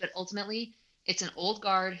footage, but ultimately it's an old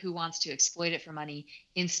guard who wants to exploit it for money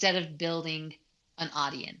instead of building an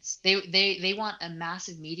audience. They want a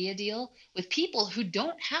massive media deal with people who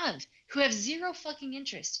have zero fucking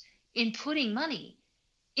interest in putting money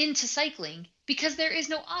into cycling because there is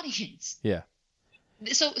no audience. Yeah.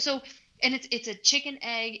 So and it's a chicken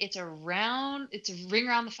egg, it's a ring around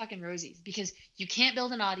the fucking rosies, because you can't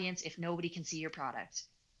build an audience if nobody can see your product.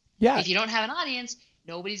 Yeah. If you don't have an audience,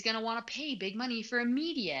 nobody's going to want to pay big money for a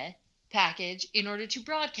media package in order to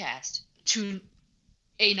broadcast to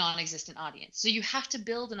a non-existent audience. So you have to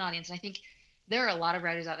build an audience. And I think there are a lot of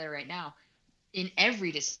riders out there right now in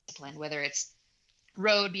every discipline, whether it's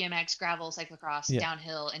road, BMX, gravel, cyclocross,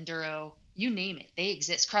 downhill, enduro, you name it. They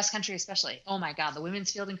exist. Cross country especially. Oh my God, the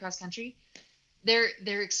women's field in cross country, they're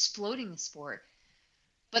exploding the sport.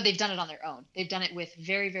 But they've done it on their own. They've done it with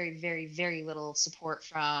very, very, very, very little support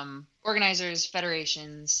from organizers,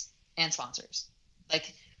 federations, and sponsors.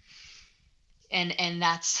 And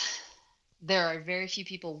there are very few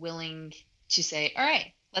people willing to say, all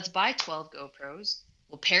right, let's buy 12 GoPros.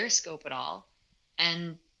 We'll Periscope it all,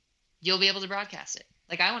 and you'll be able to broadcast it.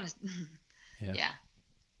 I want to, yeah.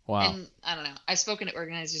 Wow. And I don't know. I've spoken to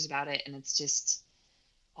organizers about it, and it's just,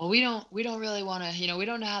 we don't really want to, we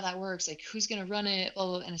don't know how that works. Who's going to run it?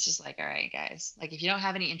 And it's just all right, guys, if you don't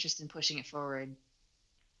have any interest in pushing it forward,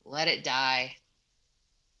 let it die.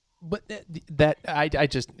 But I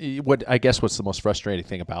guess what's the most frustrating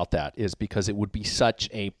thing about that is because it would be such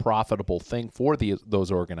a profitable thing for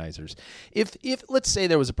those organizers. If let's say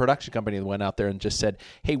there was a production company that went out there and just said,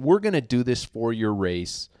 hey, we're going to do this for your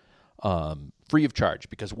race free of charge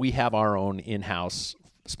because we have our own in-house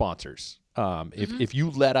sponsors. If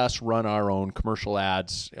you let us run our own commercial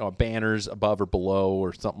ads, banners above or below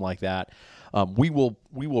or something like that, we will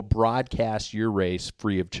broadcast your race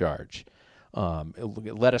free of charge.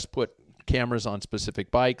 Let us put cameras on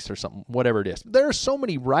specific bikes or something, whatever it is. There are so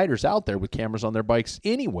many riders out there with cameras on their bikes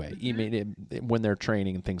anyway, even when they're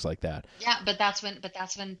training and things like that. Yeah, but that's when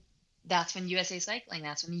USA Cycling,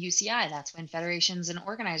 that's when UCI, that's when federations and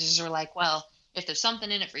organizers are like, well, if there's something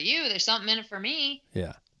in it for you, there's something in it for me.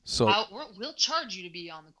 Yeah. So we'll charge you to be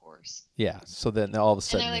on the course. Yeah. So then all of a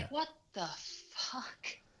sudden, and they're like, what the fuck?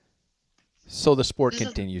 So the sport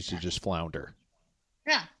continues to just flounder.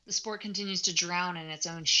 Yeah, the sport continues to drown in its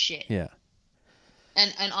own shit. Yeah.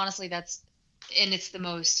 And honestly, it's the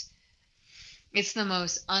most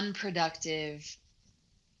unproductive.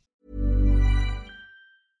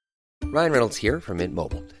 Ryan Reynolds here from Mint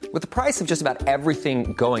Mobile. With the price of just about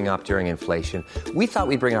everything going up during inflation, we thought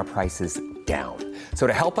we'd bring our prices down. So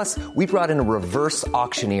to help us, we brought in a reverse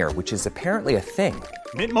auctioneer, which is apparently a thing.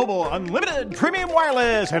 Mint Mobile Unlimited Premium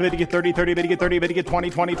Wireless. How to get 30, 30, how to get 30, how to get 20,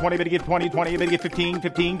 20, 20, how to get 20, 20, how to get 15,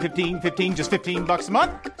 15, 15, 15, just $15 a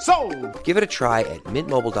month? Sold! Give it a try at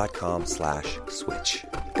mintmobile.com/switch.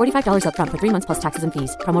 $45 up front for 3 months plus taxes and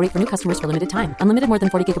fees. Promo rate for new customers for limited time. Unlimited more than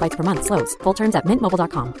 40 gigabytes per month. Slows full terms at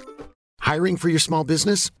mintmobile.com. Hiring for your small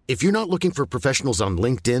business? If you're not looking for professionals on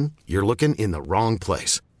LinkedIn, you're looking in the wrong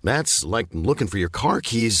place. That's like looking for your car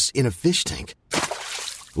keys in a fish tank.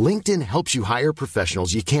 LinkedIn helps you hire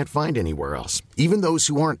professionals you can't find anywhere else, even those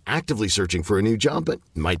who aren't actively searching for a new job but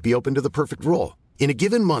might be open to the perfect role. In a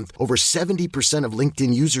given month, over 70% of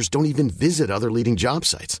LinkedIn users don't even visit other leading job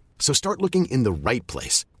sites. So start looking in the right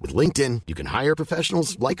place. With LinkedIn, you can hire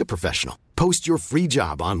professionals like a professional. Post your free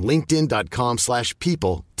job on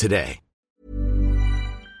linkedin.com/people today.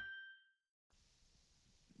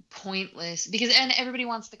 Pointless, and everybody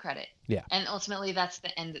wants the credit. Yeah. And ultimately that's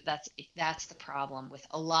the end. That's the problem with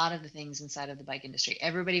a lot of the things inside of the bike industry.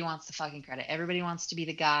 Everybody wants the fucking credit. Everybody wants to be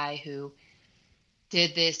the guy who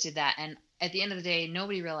did this, did that. And at the end of the day,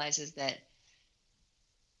 nobody realizes that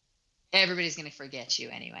everybody's going to forget you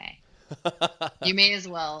anyway. You may as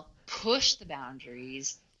well push the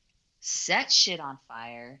boundaries, set shit on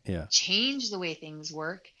fire, change the way things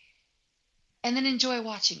work, and then enjoy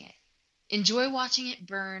watching it. Enjoy watching it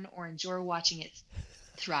burn or enjoy watching it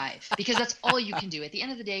thrive, because that's all you can do. At the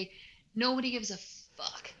end of the day, nobody gives a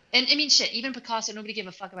fuck. And I mean, shit, even Picasso, nobody gave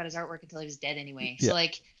a fuck about his artwork until he was dead anyway. So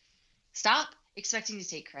stop expecting to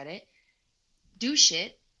take credit. do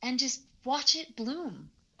shit and just watch it bloom.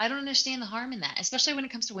 I don't understand the harm in that, especially when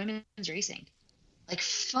it comes to women's racing. Like,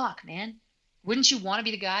 fuck, man. Wouldn't you want to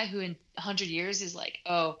be the guy who in 100 years is like,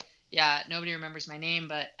 oh, yeah, nobody remembers my name,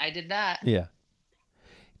 but I did that. Yeah.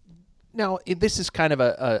 Now, this is kind of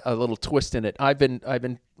a little twist in it. I've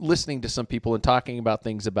been listening to some people and talking about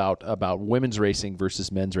things about women's racing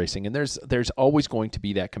versus men's racing, and there's always going to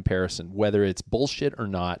be that comparison, whether it's bullshit or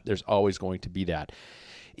not. There's always going to be that.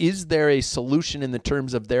 Is there a solution in the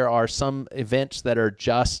terms of there are some events that are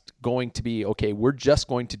just going to be, okay, we're just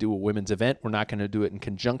going to do a women's event. We're not going to do it in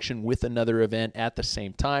conjunction with another event at the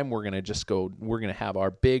same time. We're going to have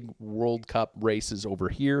our big World Cup races over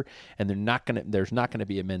here, and there's not going to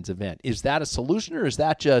be a men's event. Is that a solution, or is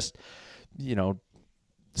that just,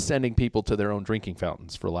 sending people to their own drinking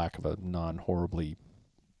fountains, for lack of a non-horribly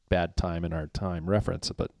bad time in our time reference?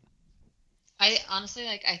 But I honestly,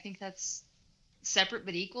 I think that's separate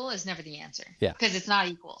but equal is never the answer. Yeah. Because it's not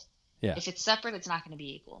equal. Yeah. If it's separate, it's not going to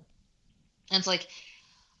be equal. And it's like,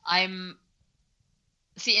 and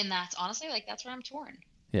that's honestly, that's where I'm torn.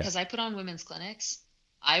 Yeah. Because I put on women's clinics.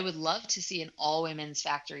 I would love to see an all women's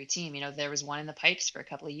factory team. There was one in the pipes for a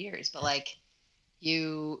couple of years, but I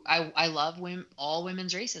love all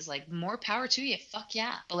women's races. More power to you. Fuck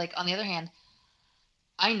yeah. But on the other hand,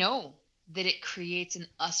 I know that it creates an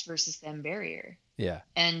us versus them barrier. Yeah.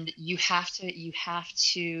 And you have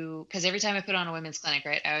to, because every time I put on a women's clinic,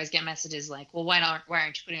 right, I always get messages like, well, why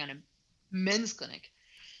aren't you putting on a men's clinic?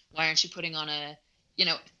 Why aren't you putting on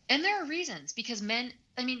and there are reasons, because men,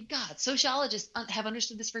 God, sociologists have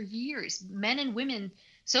understood this for years. Men and women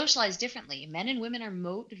socialize differently. Men and women are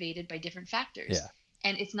motivated by different factors. Yeah.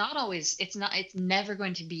 And it's never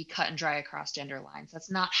going to be cut and dry across gender lines.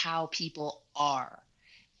 That's not how people are.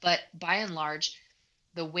 But by and large,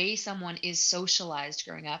 the way someone is socialized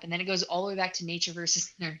growing up, and then it goes all the way back to nature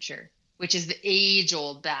versus nurture, which is the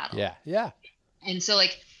age-old battle. Yeah, yeah. And so,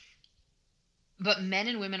 but men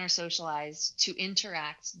and women are socialized to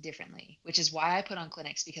interact differently, which is why I put on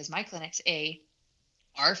clinics, because my clinics,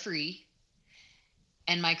 are free,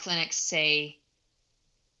 and my clinics say,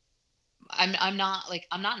 I'm not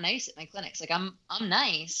nice at my clinics. I'm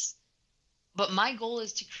nice, but my goal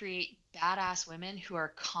is to create badass women who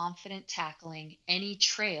are confident tackling any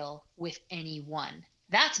trail with anyone.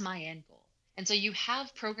 That's my end goal. And so you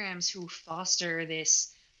have programs who foster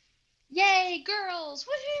this, yay, girls,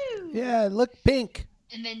 woohoo! Yeah, look pink.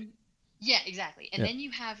 And then, yeah, exactly. And then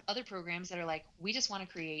you have other programs that are like, we just want to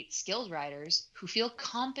create skilled riders who feel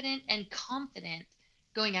competent and confident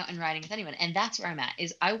going out and riding with anyone. And that's where I'm at.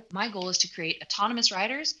 My goal is to create autonomous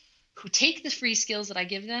riders who take the free skills that I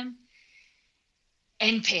give them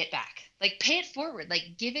and pay it back. Pay it forward.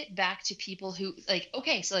 Give it back to people who,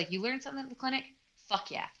 okay, so you learn something at the clinic,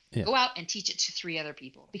 fuck yeah. Go out and teach it to 3 other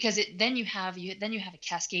people, because then you have a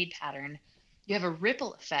cascade pattern. You have a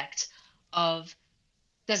ripple effect of,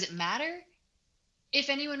 does it matter if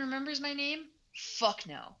anyone remembers my name? Fuck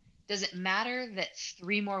no. Does it matter that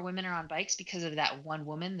 3 more women are on bikes because of that one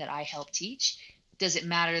woman that I helped teach? Does it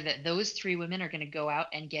matter that those 3 women are going to go out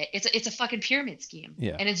and get – it's a fucking pyramid scheme.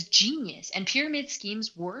 Yeah. And it's genius. And pyramid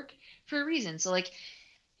schemes work for a reason. So,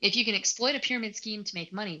 if you can exploit a pyramid scheme to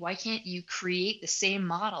make money, why can't you create the same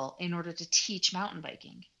model in order to teach mountain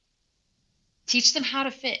biking? Teach them how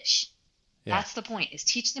to fish. Yeah. That's the point, is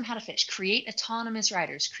teach them how to fish. Create autonomous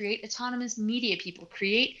riders. Create autonomous media people.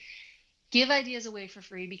 Give ideas away for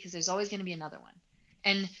free, because there's always going to be another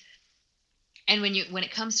one. And when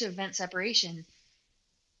it comes to event separation –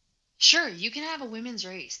 sure, you can have a women's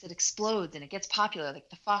race that explodes and it gets popular, like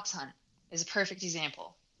the Fox Hunt is a perfect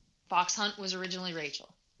example. Fox Hunt was originally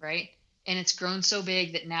Rachel, right? And it's grown so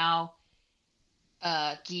big that now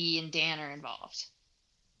Guy and Dan are involved,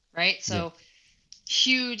 right? So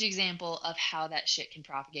huge example of how that shit can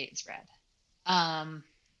propagate and spread.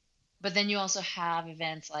 But then you also have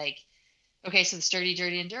events like, okay, so the Sturdy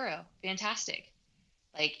Dirty Enduro, fantastic.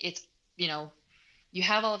 It's, you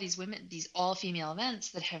have all these women, these all-female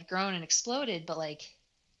events that have grown and exploded, but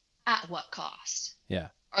at what cost? Yeah.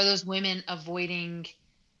 Are those women avoiding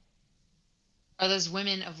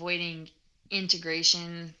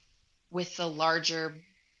integration with the larger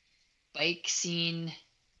bike scene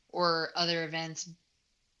or other events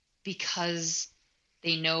because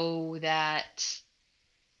they know that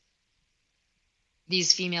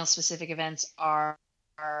these female-specific events are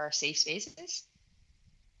safe spaces?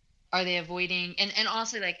 Are they avoiding, and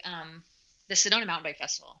honestly, the Sedona Mountain Bike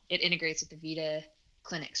Festival, it integrates with the Vita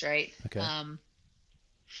clinics, right? Okay.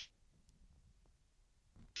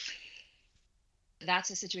 That's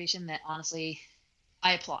a situation that honestly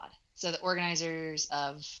I applaud. So the organizers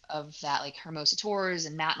of that, Hermosa Tours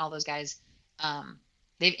and Matt and all those guys,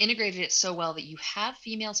 they've integrated it so well that you have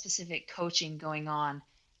female specific coaching going on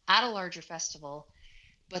at a larger festival,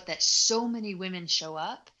 but that so many women show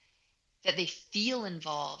up that they feel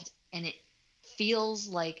involved, and it feels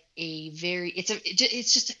like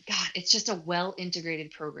it's just a well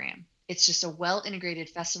integrated program. It's just a well integrated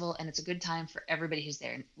festival, and it's a good time for everybody who's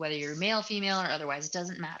there, whether you're male, female, or otherwise. It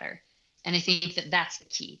doesn't matter. And I think that that's the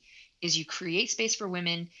key: is you create space for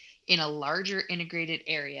women in a larger integrated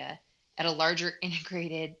area at a larger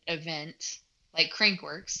integrated event like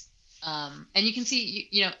Crankworks, and you can see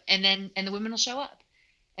and the women will show up,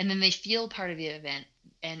 and then they feel part of the event,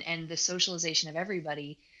 and the socialization of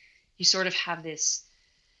everybody. You sort of have this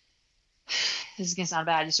is going to sound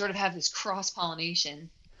bad, you sort of have this cross-pollination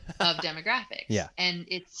of demographics. Yeah. And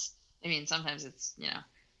sometimes it's,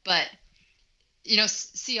 but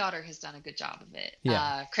Sea Otter has done a good job of it.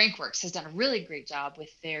 Yeah. Crankworks has done a really great job with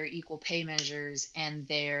their equal pay measures and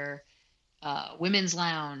their women's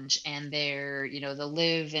lounge and their, the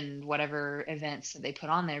live and whatever events that they put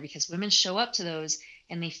on there, because women show up to those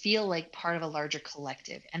and they feel like part of a larger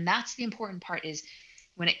collective. And that's the important part, is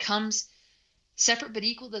when it comes separate but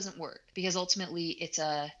equal doesn't work, because ultimately it's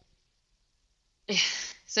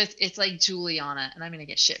like Juliana, and I'm going to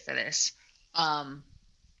get shit for this.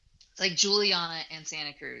 It's like Juliana and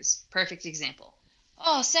Santa Cruz. Perfect example.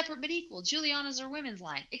 Oh, separate but equal. Juliana's our women's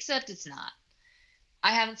line, except it's not.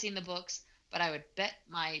 I haven't seen the books, but I would bet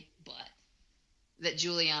my butt that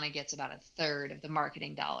Juliana gets about a third of the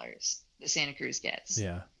marketing dollars that Santa Cruz gets.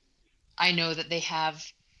 Yeah. I know that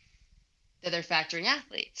that their factory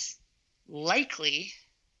athletes likely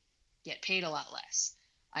get paid a lot less.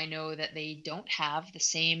 I know that they don't have the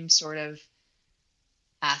same sort of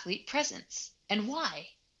athlete presence. And why?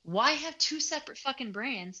 Why have two separate fucking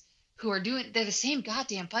brands they're the same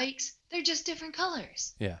goddamn bikes, they're just different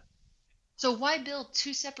colors. Yeah. So why build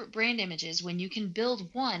two separate brand images when you can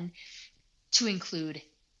build one to include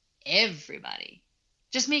everybody?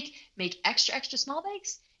 Just make extra small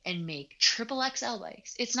bikes and make triple XL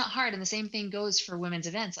bikes. It's not hard. And the same thing goes for women's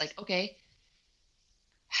events. Like, okay,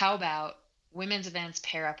 how about women's events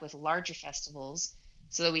pair up with larger festivals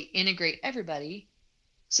so that we integrate everybody,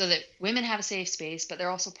 so that women have a safe space, but they're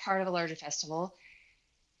also part of a larger festival.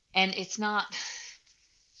 And it's not,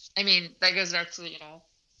 that goes back to,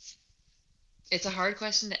 it's a hard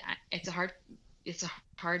question it's a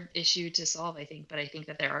hard issue to solve, I think, but I think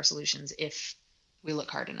that there are solutions if we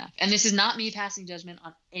look hard enough. And this is not me passing judgment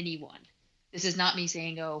on anyone. This is not me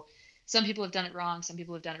saying, oh, some people have done it wrong, some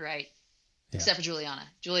people have done it right, except for Juliana.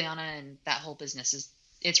 Juliana and that whole business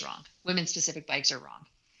it's wrong. Women specific bikes are wrong.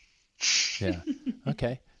 Yeah.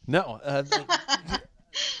 Okay. No.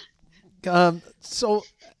 So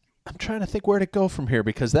I'm trying to think where to go from here,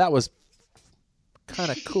 because that was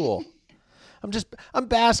kind of cool. I'm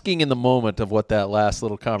basking in the moment of what that last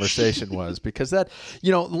little conversation was, because that,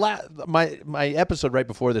 my episode right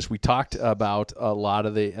before this, we talked about a lot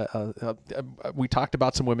of we talked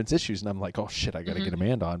about some women's issues, and I'm like, oh shit, I got to get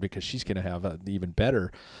Amanda on, because she's going to have an even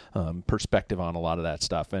better perspective on a lot of that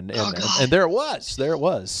stuff. And there it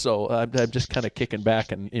was. So I'm just kind of kicking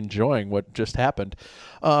back and enjoying what just happened.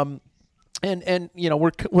 And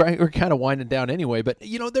we're kind of winding down anyway, but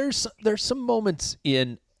there's some moments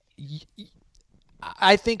in.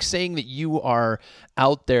 I think saying that you are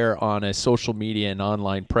out there on a social media and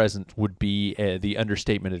online presence would be the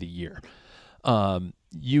understatement of the year.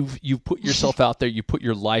 You've put yourself out there. You put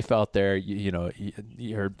your life out there.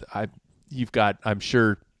 You've got, I'm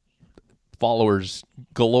sure, followers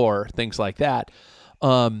galore, things like that.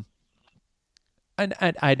 And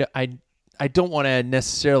I don't want to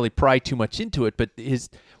necessarily pry too much into it, but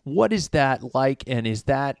what is that like, and is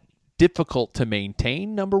that difficult to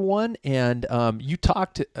maintain, number one? And you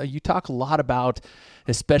talk a lot about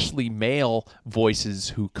especially male voices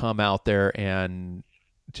who come out there and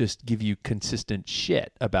just give you consistent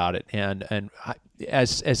shit about it. And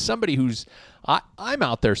as somebody who's I'm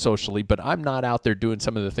out there socially, but I'm not out there doing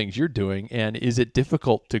some of the things you're doing. And is it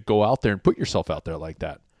difficult to go out there and put yourself out there like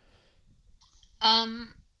that?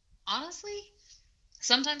 Honestly,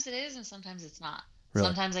 sometimes it is and sometimes it's not. Really?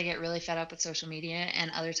 Sometimes I get really fed up with social media,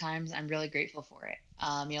 and other times I'm really grateful for it.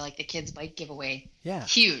 Like the kids' bike giveaway. Yeah.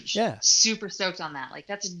 Huge. Yeah. Super stoked on that. Like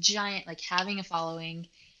that's a giant, like having a following,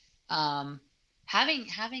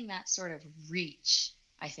 having that sort of reach.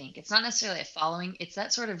 I think it's not necessarily a following. It's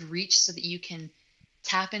that sort of reach so that you can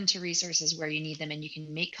tap into resources where you need them, and you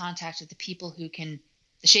can make contact with the people who can,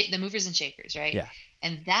 the movers and shakers, right? Yeah.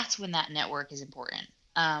 And that's when that network is important.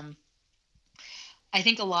 I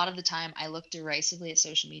think a lot of the time I look derisively at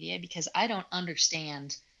social media because I don't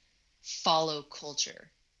understand follow culture,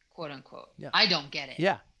 quote unquote. Yeah. I don't get it.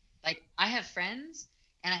 Yeah. Like, I have friends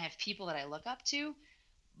and I have people that I look up to,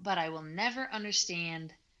 but I will never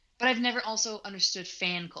understand. But I've never also understood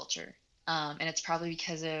fan culture. And it's probably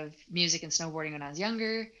because of music and snowboarding when I was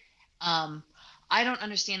younger. I don't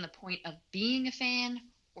understand the point of being a fan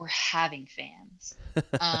or having fans.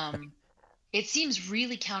 It seems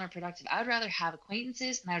really counterproductive. I would rather have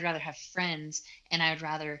acquaintances, and I would rather have friends, and I would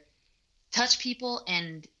rather touch people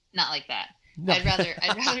and not like that. No. I'd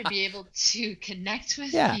rather be able to connect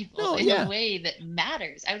with people in a way that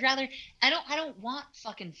matters. I don't want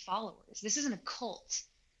fucking followers. This isn't a cult.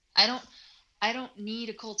 I don't need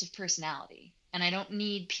a cult of personality, and I don't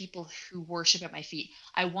need people who worship at my feet.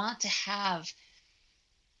 I want to have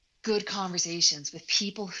good conversations with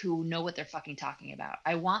people who know what they're fucking talking about.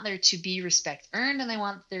 I want there to be respect earned, and I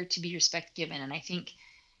want there to be respect given. And I think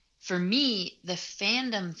for me, the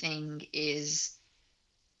fandom thing is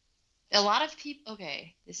a lot of people.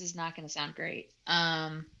 Okay, this is not going to sound great.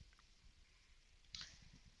 I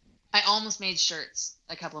almost made shirts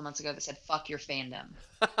a couple of months ago that said "fuck your fandom."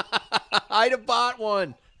 I'd have bought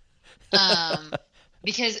one.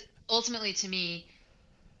 Because ultimately, to me,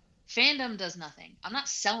 fandom does nothing. I'm not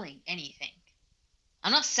selling anything.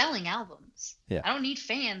 I'm not selling albums. Yeah. I don't need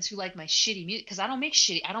fans who like my shitty music, because I don't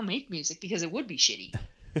make music because it would be shitty.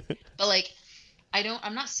 But like,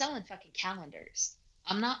 I'm not selling fucking calendars.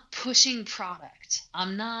 I'm not pushing product.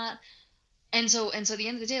 I'm not. And so at the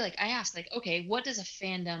end of the day, like, I asked, like, okay, what does a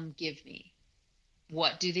fandom give me?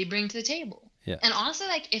 What do they bring to the table? Yeah. And honestly,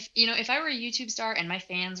 like, if I were a YouTube star and my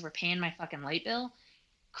fans were paying my fucking light bill,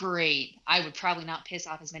 great. I would probably not piss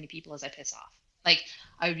off as many people as I piss off. Like,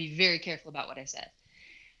 I would be very careful about what I said.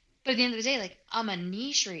 But at the end of the day, like, I'm a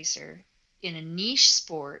niche racer in a niche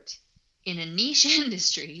sport in a niche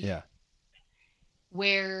industry. Yeah.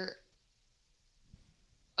 Where,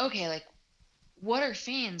 okay, like, what are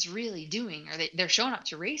fans really doing? They're showing up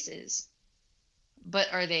to races, but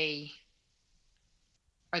are they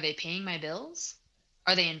paying my bills?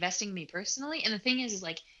 Are they investing in me personally? And the thing is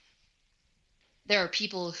like, there are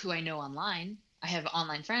people who I know online. I have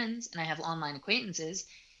online friends and I have online acquaintances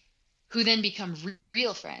who then become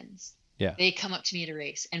real friends. Yeah. They come up to me at a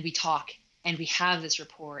race and we talk and we have this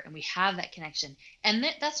rapport and we have that connection. And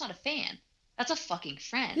that's not a fan. That's a fucking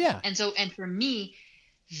friend. Yeah. And for me,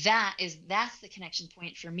 that's the connection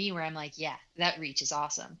point for me where I'm like, yeah, that reach is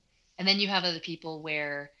awesome. And then you have other people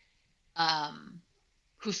where,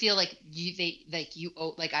 who feel like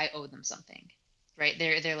I owe them something, right?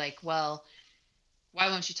 They're like, well, why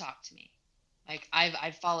won't you talk to me? Like,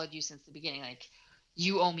 I've followed you since the beginning. Like,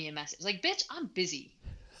 you owe me a message. Like, bitch, I'm busy.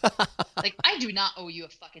 Like, I do not owe you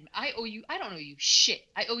I don't owe you shit.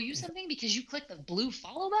 I owe you something because you clicked the blue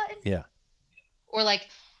follow button. Yeah. Or like,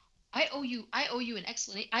 I owe you an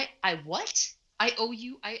explanation. What? I owe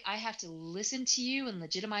you, I have to listen to you and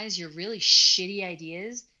legitimize your really shitty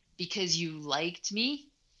ideas because you liked me.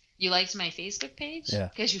 You liked my Facebook page. Yeah.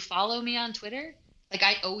 Because you follow me on Twitter. Like,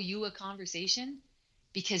 I owe you a conversation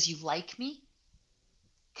because you like me.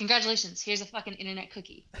 Congratulations. Here's a fucking internet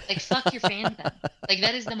cookie. Like, fuck your fandom. Like,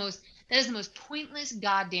 that is the most pointless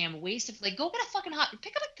goddamn waste of, like, go get a fucking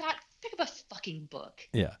pick up a fucking book.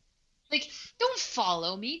 Yeah. Like, don't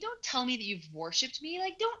follow me. Don't tell me that you've worshipped me.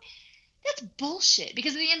 Like, that's bullshit.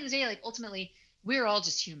 Because at the end of the day, like, ultimately, we're all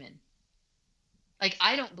just human. Like,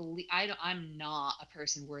 I'm not a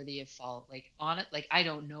person worthy of follow. Like, on it, like, I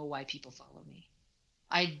don't know why people follow me.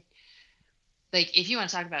 Like, if you want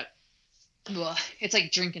to talk about, well, it's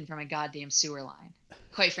like drinking from a goddamn sewer line.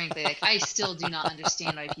 Quite frankly, like, I still do not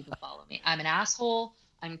understand why people follow me. I'm an asshole.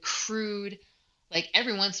 I'm crude. Like,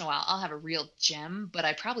 every once in a while, I'll have a real gem, but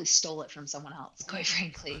I probably stole it from someone else, quite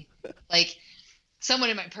frankly. Like, someone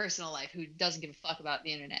in my personal life who doesn't give a fuck about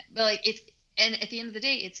the internet. But, like, and at the end of the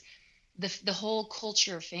day, it's the whole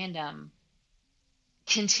culture of fandom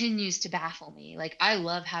continues to baffle me. Like, I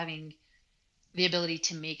love having the ability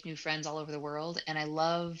to make new friends all over the world, and I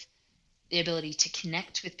love the ability to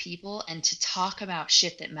connect with people and to talk about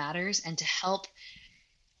shit that matters and to help.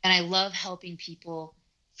 And I love helping people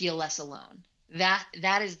feel less alone. That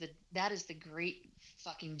is the great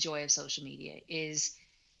fucking joy of social media, is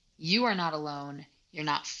you are not alone. You're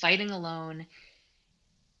not fighting alone.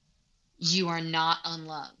 You are not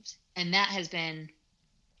unloved. And that has been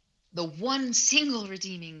the one single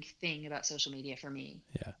redeeming thing about social media for me.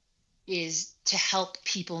 Yeah. Is to help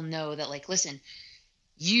people know that, like, listen,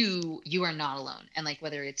 you are not alone. And, like,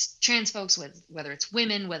 whether it's trans folks, whether it's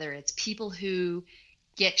women, whether it's people who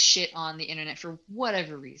get shit on the internet for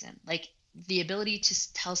whatever reason, like, the ability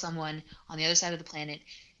to tell someone on the other side of the planet,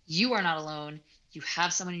 you are not alone. You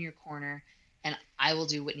have someone in your corner, and I will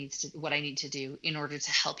do what I need to do in order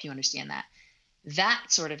to help you understand that.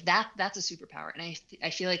 that's a superpower. And I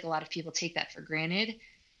feel like a lot of people take that for granted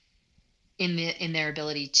in their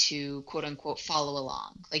ability to quote unquote follow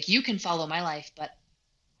along. Like, you can follow my life, but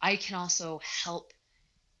I can also help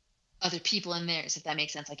other people in theirs, if that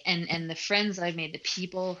makes sense. Like, and the friends that I've made, the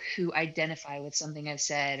people who identify with something I've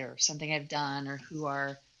said or something I've done, or who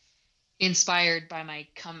are inspired by my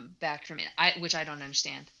comeback from it, which I don't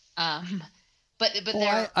understand. But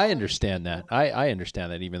I understand that. I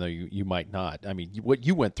understand that, even though you might not. I mean, what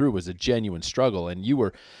you went through was a genuine struggle, and you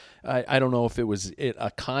were, I don't know if it was a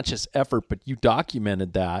conscious effort, but you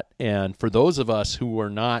documented that. And for those of us who were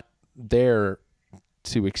not there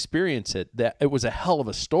to experience it, that it was a hell of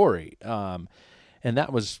a story. And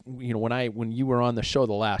that was, when you were on the show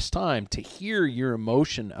the last time, to hear your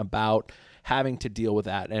emotion about having to deal with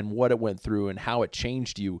that and what it went through and how it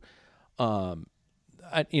changed you.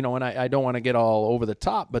 I don't want to get all over the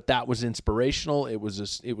top, but that was inspirational. It was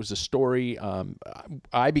a story.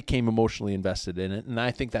 I became emotionally invested in it, and I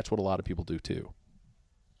think that's what a lot of people do too.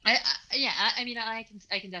 I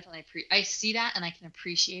can definitely I see that, and I can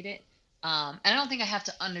appreciate it. And I don't think I have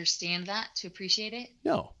to understand that to appreciate it.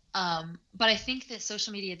 No. But I think that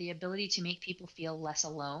social media, the ability to make people feel less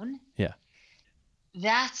alone. Yeah.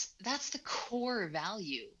 That's the core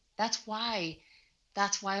value. That's why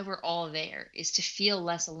we're all there, is to feel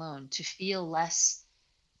less alone, to feel less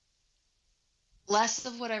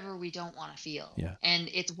of whatever we don't want to feel. Yeah. And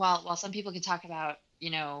it's, while some people can talk about,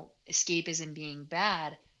 escapism being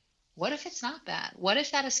bad, what if it's not bad? What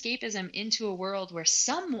if that escapism into a world where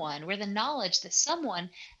the knowledge that someone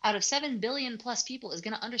out of 7 billion plus people is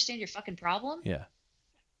going to understand your fucking problem? Yeah.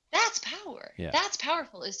 That's power. Yeah. That's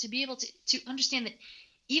powerful, is to be able to understand that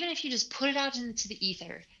even if you just put it out into the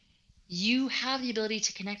ether, you have the ability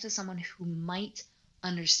to connect with someone who might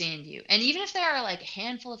understand you. And even if there are like a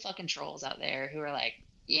handful of fucking trolls out there who are like,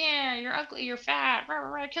 yeah, you're ugly, you're fat, rah, rah,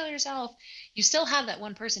 rah, kill yourself, you still have that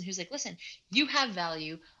one person who's like, listen, you have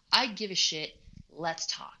value, I give a shit, let's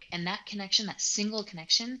talk. And that connection, that single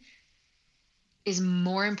connection, is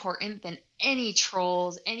more important than any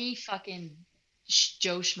trolls, any fucking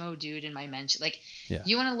Joe Schmo dude in my mention. Like, yeah.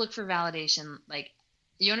 You want to look for validation. Like,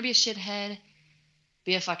 you want to be a shithead,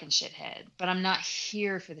 be a fucking shithead. But I'm not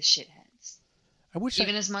here for the shitheads.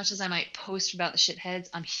 As much as I might post about the shitheads,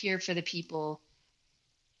 I'm here for the people.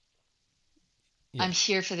 Yeah. I'm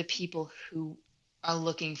here for the people who are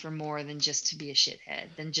looking for more than just to be a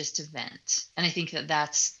shithead, than just to vent. And I think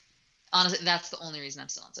that's honestly, that's the only reason I'm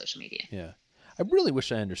still on social media. Yeah. I really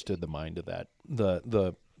wish I understood the mind of that.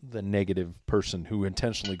 The negative person who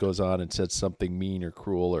intentionally goes on and says something mean or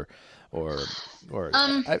cruel or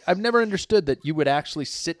I've never understood that you would actually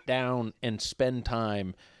sit down and spend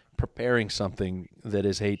time preparing something that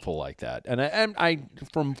is hateful like that. And I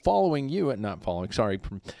from following you and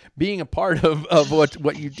from being a part of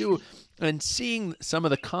what you do and seeing some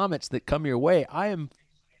of the comments that come your way, I am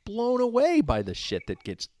blown away by the shit that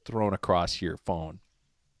gets thrown across your phone.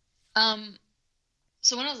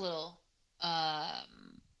 So when I was little,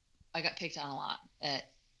 I got picked on a lot at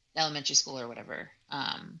elementary school or whatever.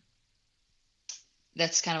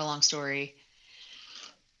 That's kind of a long story,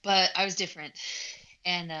 but I was different.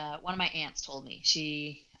 And one of my aunts told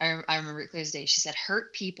me, I remember it clear as day, she said,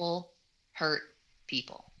 hurt people hurt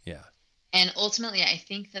people. Yeah. And ultimately, I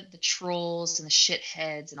think that the trolls and the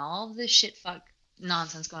shitheads and all of this shit fuck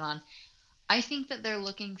nonsense going on, I think that they're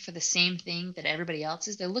looking for the same thing that everybody else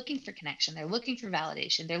is. They're looking for connection. They're looking for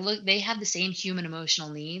validation. They have the same human emotional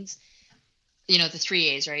needs. The 3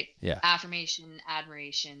 A's, right? Yeah. Affirmation,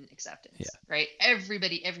 admiration, acceptance. Yeah. Right? Every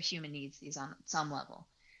human needs these on some level.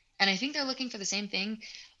 And I think they're looking for the same thing,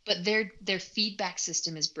 but their feedback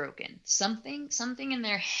system is broken. Something in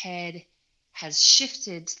their head has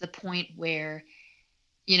shifted to the point where,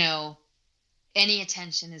 any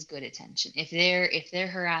attention is good attention. If they're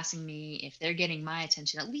harassing me, if they're getting my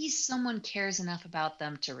attention, at least someone cares enough about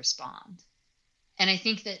them to respond. And I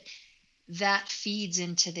think that feeds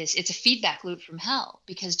into this. It's a feedback loop from hell,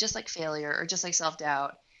 because just like failure or just like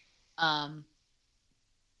self-doubt,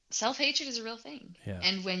 self-hatred is a real thing. Yeah.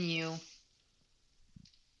 And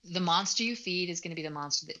the monster you feed is going to be the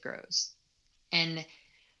monster that grows. And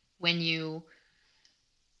when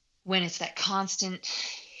it's that constant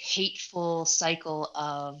hateful cycle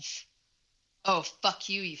of, oh, fuck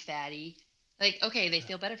you, you fatty. Like, okay, they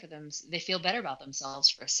feel better they feel better about themselves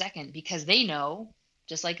for a second, because they know,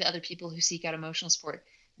 just like the other people who seek out emotional support,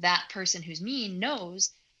 that person who's mean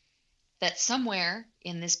knows that somewhere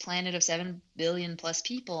in this planet of 7 billion plus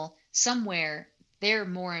people, somewhere they're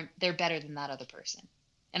better than that other person.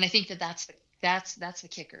 And I think that's the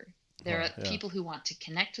kicker. There are people who want to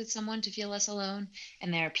connect with someone to feel less alone,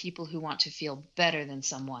 and there are people who want to feel better than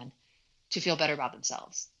someone to feel better about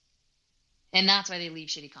themselves. And that's why they leave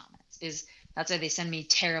shitty comments. That's why they send me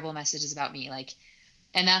terrible messages about me. Like,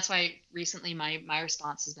 and that's why recently my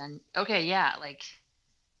response has been, okay, yeah, like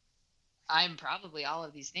I'm probably all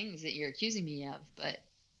of these things that you're accusing me of, but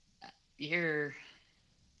you're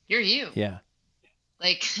you. Yeah.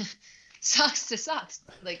 Like sucks to suck,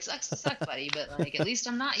 buddy. But like, at least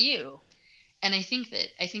I'm not you. And I think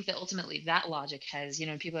that ultimately that logic has,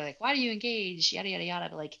 people are like, why do you engage? Yada, yada, yada.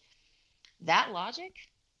 But like that logic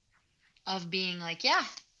of being like, yeah,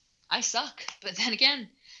 I suck. But then again,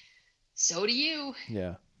 so do you.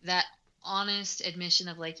 Yeah. That honest admission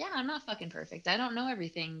of like, yeah, I'm not fucking perfect. I don't know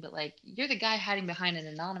everything, but like, you're the guy hiding behind an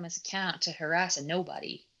anonymous account to harass a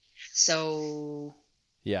nobody. So.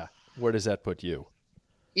 Yeah. Where does that put you?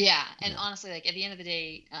 Yeah. And honestly, like at the end of the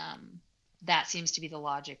day, that seems to be the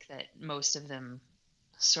logic that most of them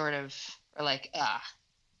sort of are like,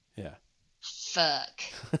 yeah, fuck,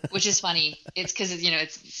 which is funny. It's because,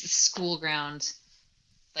 it's school ground.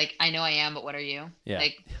 Like, I know I am, but what are you? Yeah.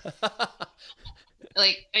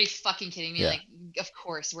 Like, are you fucking kidding me? Yeah. Like, of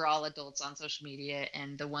course, we're all adults on social media,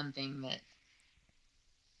 and the one thing that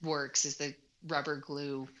works is the rubber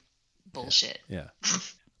glue bullshit. Yeah.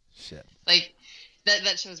 Shit. Like,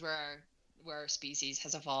 that shows where our species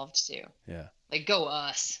has evolved to. Yeah. Like, go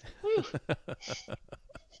us.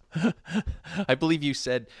 I believe you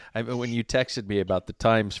said, when you texted me about the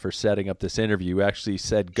times for setting up this interview, you actually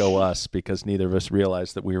said go us because neither of us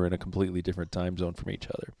realized that we were in a completely different time zone from each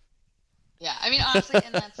other. Yeah, I mean, honestly,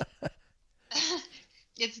 and that's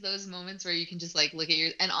it's those moments where you can just like look at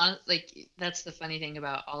that's the funny thing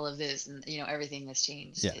about all of this, and everything that's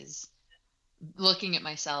changed is looking at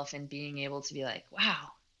myself and being able to be like,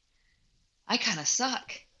 wow, I kind of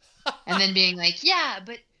suck, and then being like, yeah,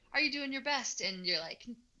 but are you doing your best? And you're like,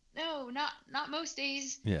 no, not most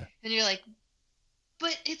days. Yeah. And you're like,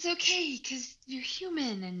 but it's okay because you're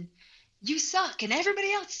human and you suck and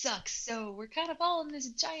everybody else sucks, so we're kind of all in this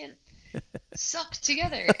giant suck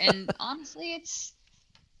together. And honestly,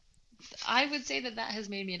 I would say that has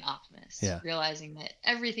made me an optimist. Yeah. Realizing that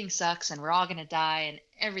everything sucks and we're all gonna die and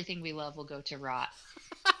everything we love will go to rot.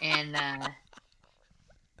 And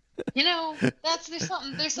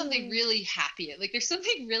there's something really happy, like there's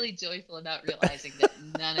something really joyful about realizing that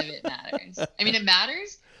none of it matters. I mean, it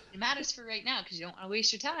matters for right now because you don't want to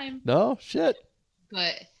waste your time. No shit.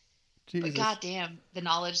 But goddamn, the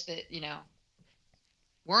knowledge that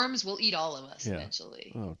worms will eat all of us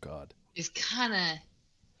eventually. Oh God. Is kind of,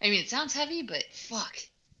 I mean, it sounds heavy, but fuck,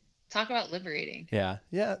 talk about liberating. Yeah.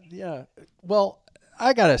 Well,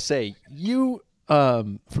 I gotta say, you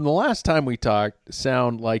from the last time we talked,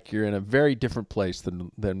 sound like you're in a very different place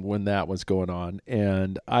than when that was going on,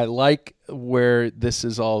 and I like where this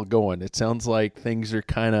is all going. It sounds like things are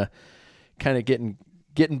kind of getting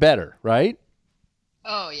better, right?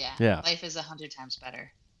 Oh yeah. Yeah. Life is 100 times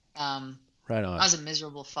better. Right on. I was a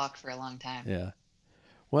miserable fuck for a long time. Yeah.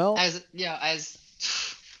 Well, I was a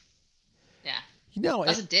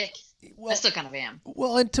dick. Well, I still kind of am.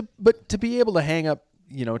 Well, and to be able to hang up,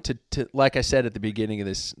 to like I said at the beginning of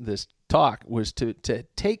this talk, was to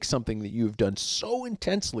take something that you've done so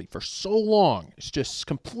intensely for so long. It's just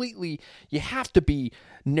completely, you have to be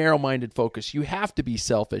narrow-minded focused. You have to be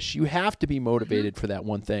selfish. You have to be motivated for that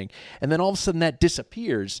one thing. And then all of a sudden that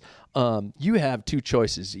disappears. You have two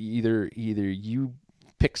choices. Either you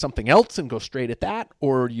pick something else and go straight at that,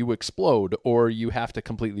 or you explode, or you have to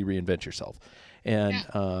completely reinvent yourself. And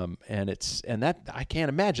that I can't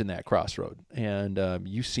imagine that crossroad. And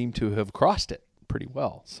you seem to have crossed it pretty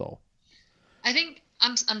well. So I think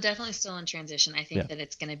I'm definitely still in transition. I think that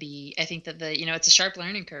it's going to be. I think that it's a sharp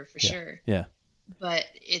learning curve for sure. Yeah. But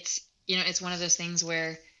it's one of those things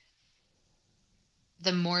where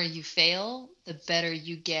the more you fail, the better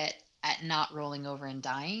you get at not rolling over and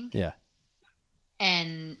dying. Yeah.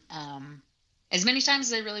 And as many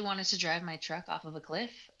times as I really wanted to drive my truck off of a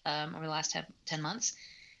cliff over the last 10 months,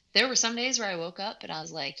 there were some days where I woke up and I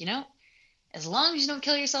was like, as long as you don't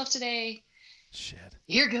kill yourself today,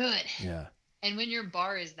 you're good. Yeah. And when your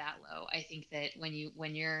bar is that low, I think that when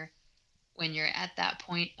you're at that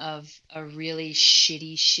point of a really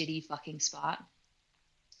shitty fucking spot,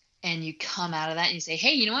 and you come out of that and you say,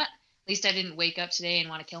 hey, you know what? At least I didn't wake up today and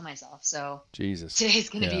want to kill myself. So Jesus, today's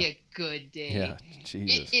going to be a good day. Yeah.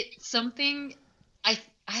 Jesus. It's something, I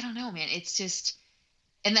don't know, man. It's just,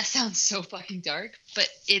 and that sounds so fucking dark, but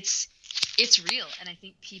it's real. And I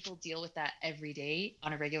think people deal with that every day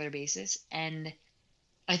on a regular basis. And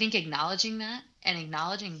I think acknowledging that and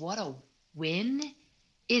acknowledging what a win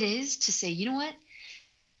it is to say, you know what?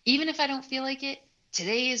 even if I don't feel like it,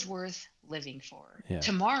 today is worth living for. Yeah.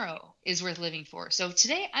 Tomorrow is worth living for. So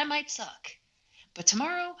today I might suck, but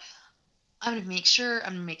tomorrow I'm going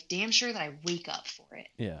to make damn sure that I wake up for it.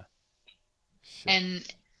 Yeah. Sure. And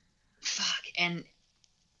and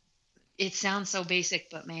it sounds so basic,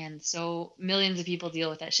 but man, so millions of people deal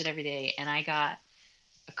with that shit every day. And I got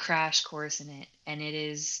a crash course in it. And it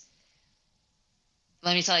is,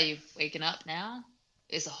 let me tell you, waking up now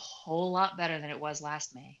is a whole lot better than it was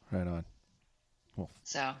last May. Right on. Well,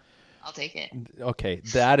 so I'll take it. Okay.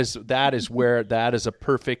 That is a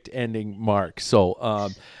perfect ending mark. So,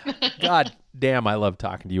 God damn, I love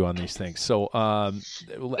talking to you on these things. So,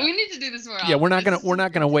 we need to do this more often. Yeah, we're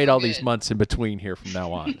not gonna wait all these months in between here from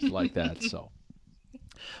now on like that. So,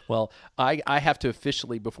 well, I have to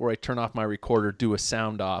officially, before I turn off my recorder, do a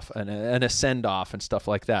sound off and a send off and stuff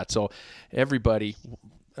like that. So, everybody,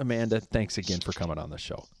 Amanda, thanks again for coming on the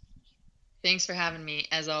show. Thanks for having me.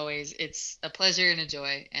 As always, it's a pleasure and a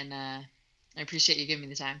joy, and I appreciate you giving me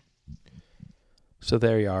the time. So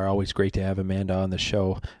there you are. Always great to have Amanda on the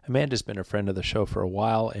show. Amanda's been a friend of the show for a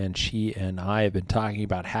while, and she and I have been talking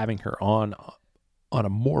about having her on a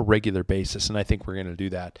more regular basis, and I think we're going to do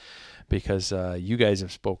that because you guys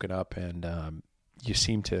have spoken up, and you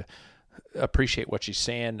seem to appreciate what she's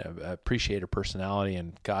saying, appreciate her personality,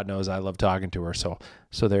 and God knows I love talking to her. So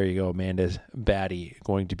there you go. Amanda's Batty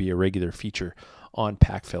going to be a regular feature on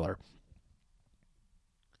Pack Filler.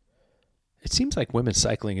 It seems like women's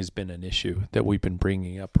cycling has been an issue that we've been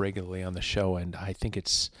bringing up regularly on the show, and I think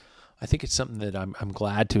it's something that I'm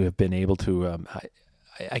glad to have been able to.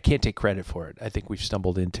 I can't take credit for it. I think we've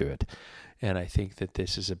stumbled into it, and I think that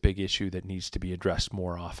this is a big issue that needs to be addressed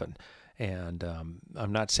more often. And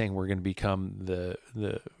I'm not saying we're going to become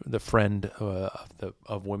the friend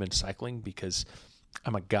of women's cycling, because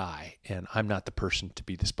I'm a guy and I'm not the person to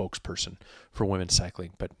be the spokesperson for women's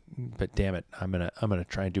cycling. But damn it, I'm gonna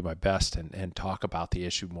try and do my best and talk about the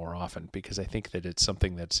issue more often, because I think that it's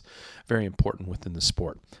something that's very important within the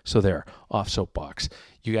sport. So there, off soapbox.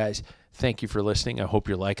 You guys, thank you for listening. I hope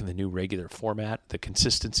you're liking the new regular format, the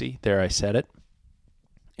consistency. There, I said it.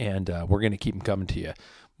 And we're going to keep them coming to you.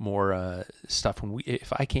 More stuff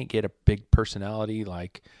if I can't get a big personality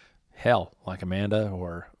like Amanda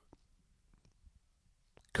or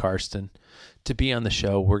Karsten to be on the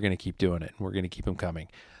show, we're going to keep doing it, and we're going to keep them coming.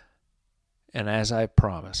 And as I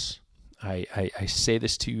promise, I say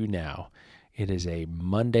this to you now, it is a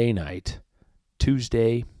Monday night,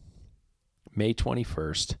 Tuesday, May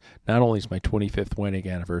 21st. Not only is my 25th wedding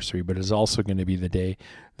anniversary, but it's also going to be the day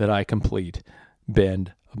that I complete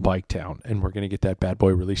Bend Bike Town, and we're going to get that bad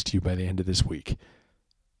boy released to you by the end of this week.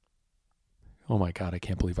 Oh my God, I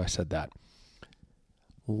can't believe I said that.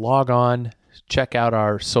 Log on, check out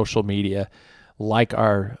our social media, like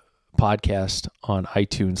our podcast on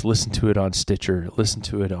iTunes, listen to it on Stitcher, listen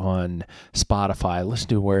to it on Spotify, listen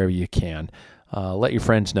to it wherever you can. Let your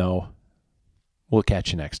friends know. We'll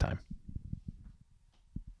catch you next time.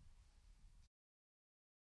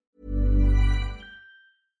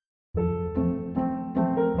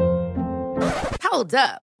 Hold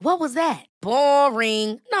up. What was that?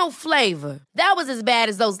 Boring. No flavor. That was as bad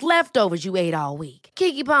as those leftovers you ate all week.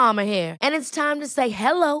 Keke Palmer here, and it's time to say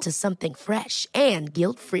hello to something fresh and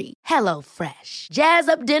guilt-free. Hello Fresh. Jazz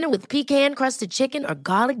up dinner with pecan-crusted chicken or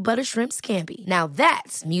garlic butter shrimp scampi. Now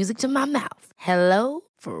that's music to my mouth. Hello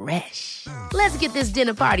Fresh. Let's get this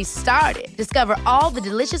dinner party started. Discover all the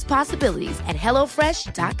delicious possibilities at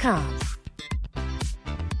HelloFresh.com.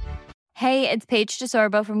 Hey, it's Paige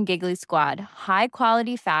DeSorbo from Giggly Squad. High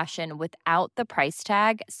quality fashion without the price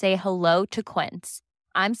tag. Say hello to Quince.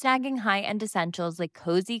 I'm snagging high-end essentials like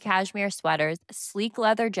cozy cashmere sweaters, sleek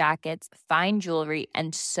leather jackets, fine jewelry,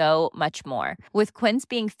 and so much more. With Quince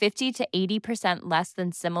being 50 to 80% less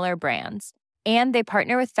than similar brands. And they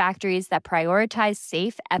partner with factories that prioritize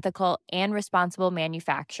safe, ethical, and responsible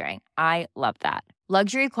manufacturing. I love that.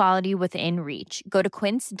 Luxury quality within reach. Go to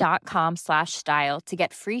quince.com/style to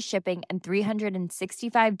get free shipping and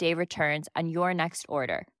 365-day returns on your next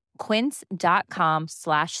order.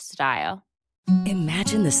 Quince.com/style.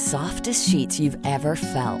 Imagine the softest sheets you've ever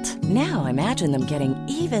felt. Now imagine them getting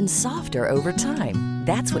even softer over time.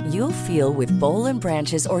 That's what you'll feel with Boll &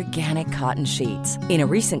 Branch's organic cotton sheets. In a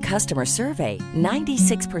recent customer survey,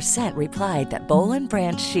 96% replied that Boll &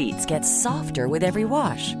 Branch sheets get softer with every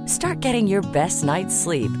wash. Start getting your best night's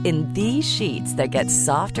sleep in these sheets that get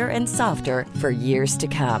softer and softer for years to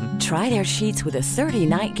come. Try their sheets with a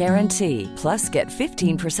 30-night guarantee. Plus, get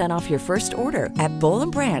 15% off your first order at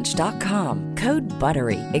bollandbranch.com. Code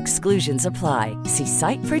BUTTERY. Exclusions apply. See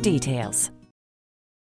site for details.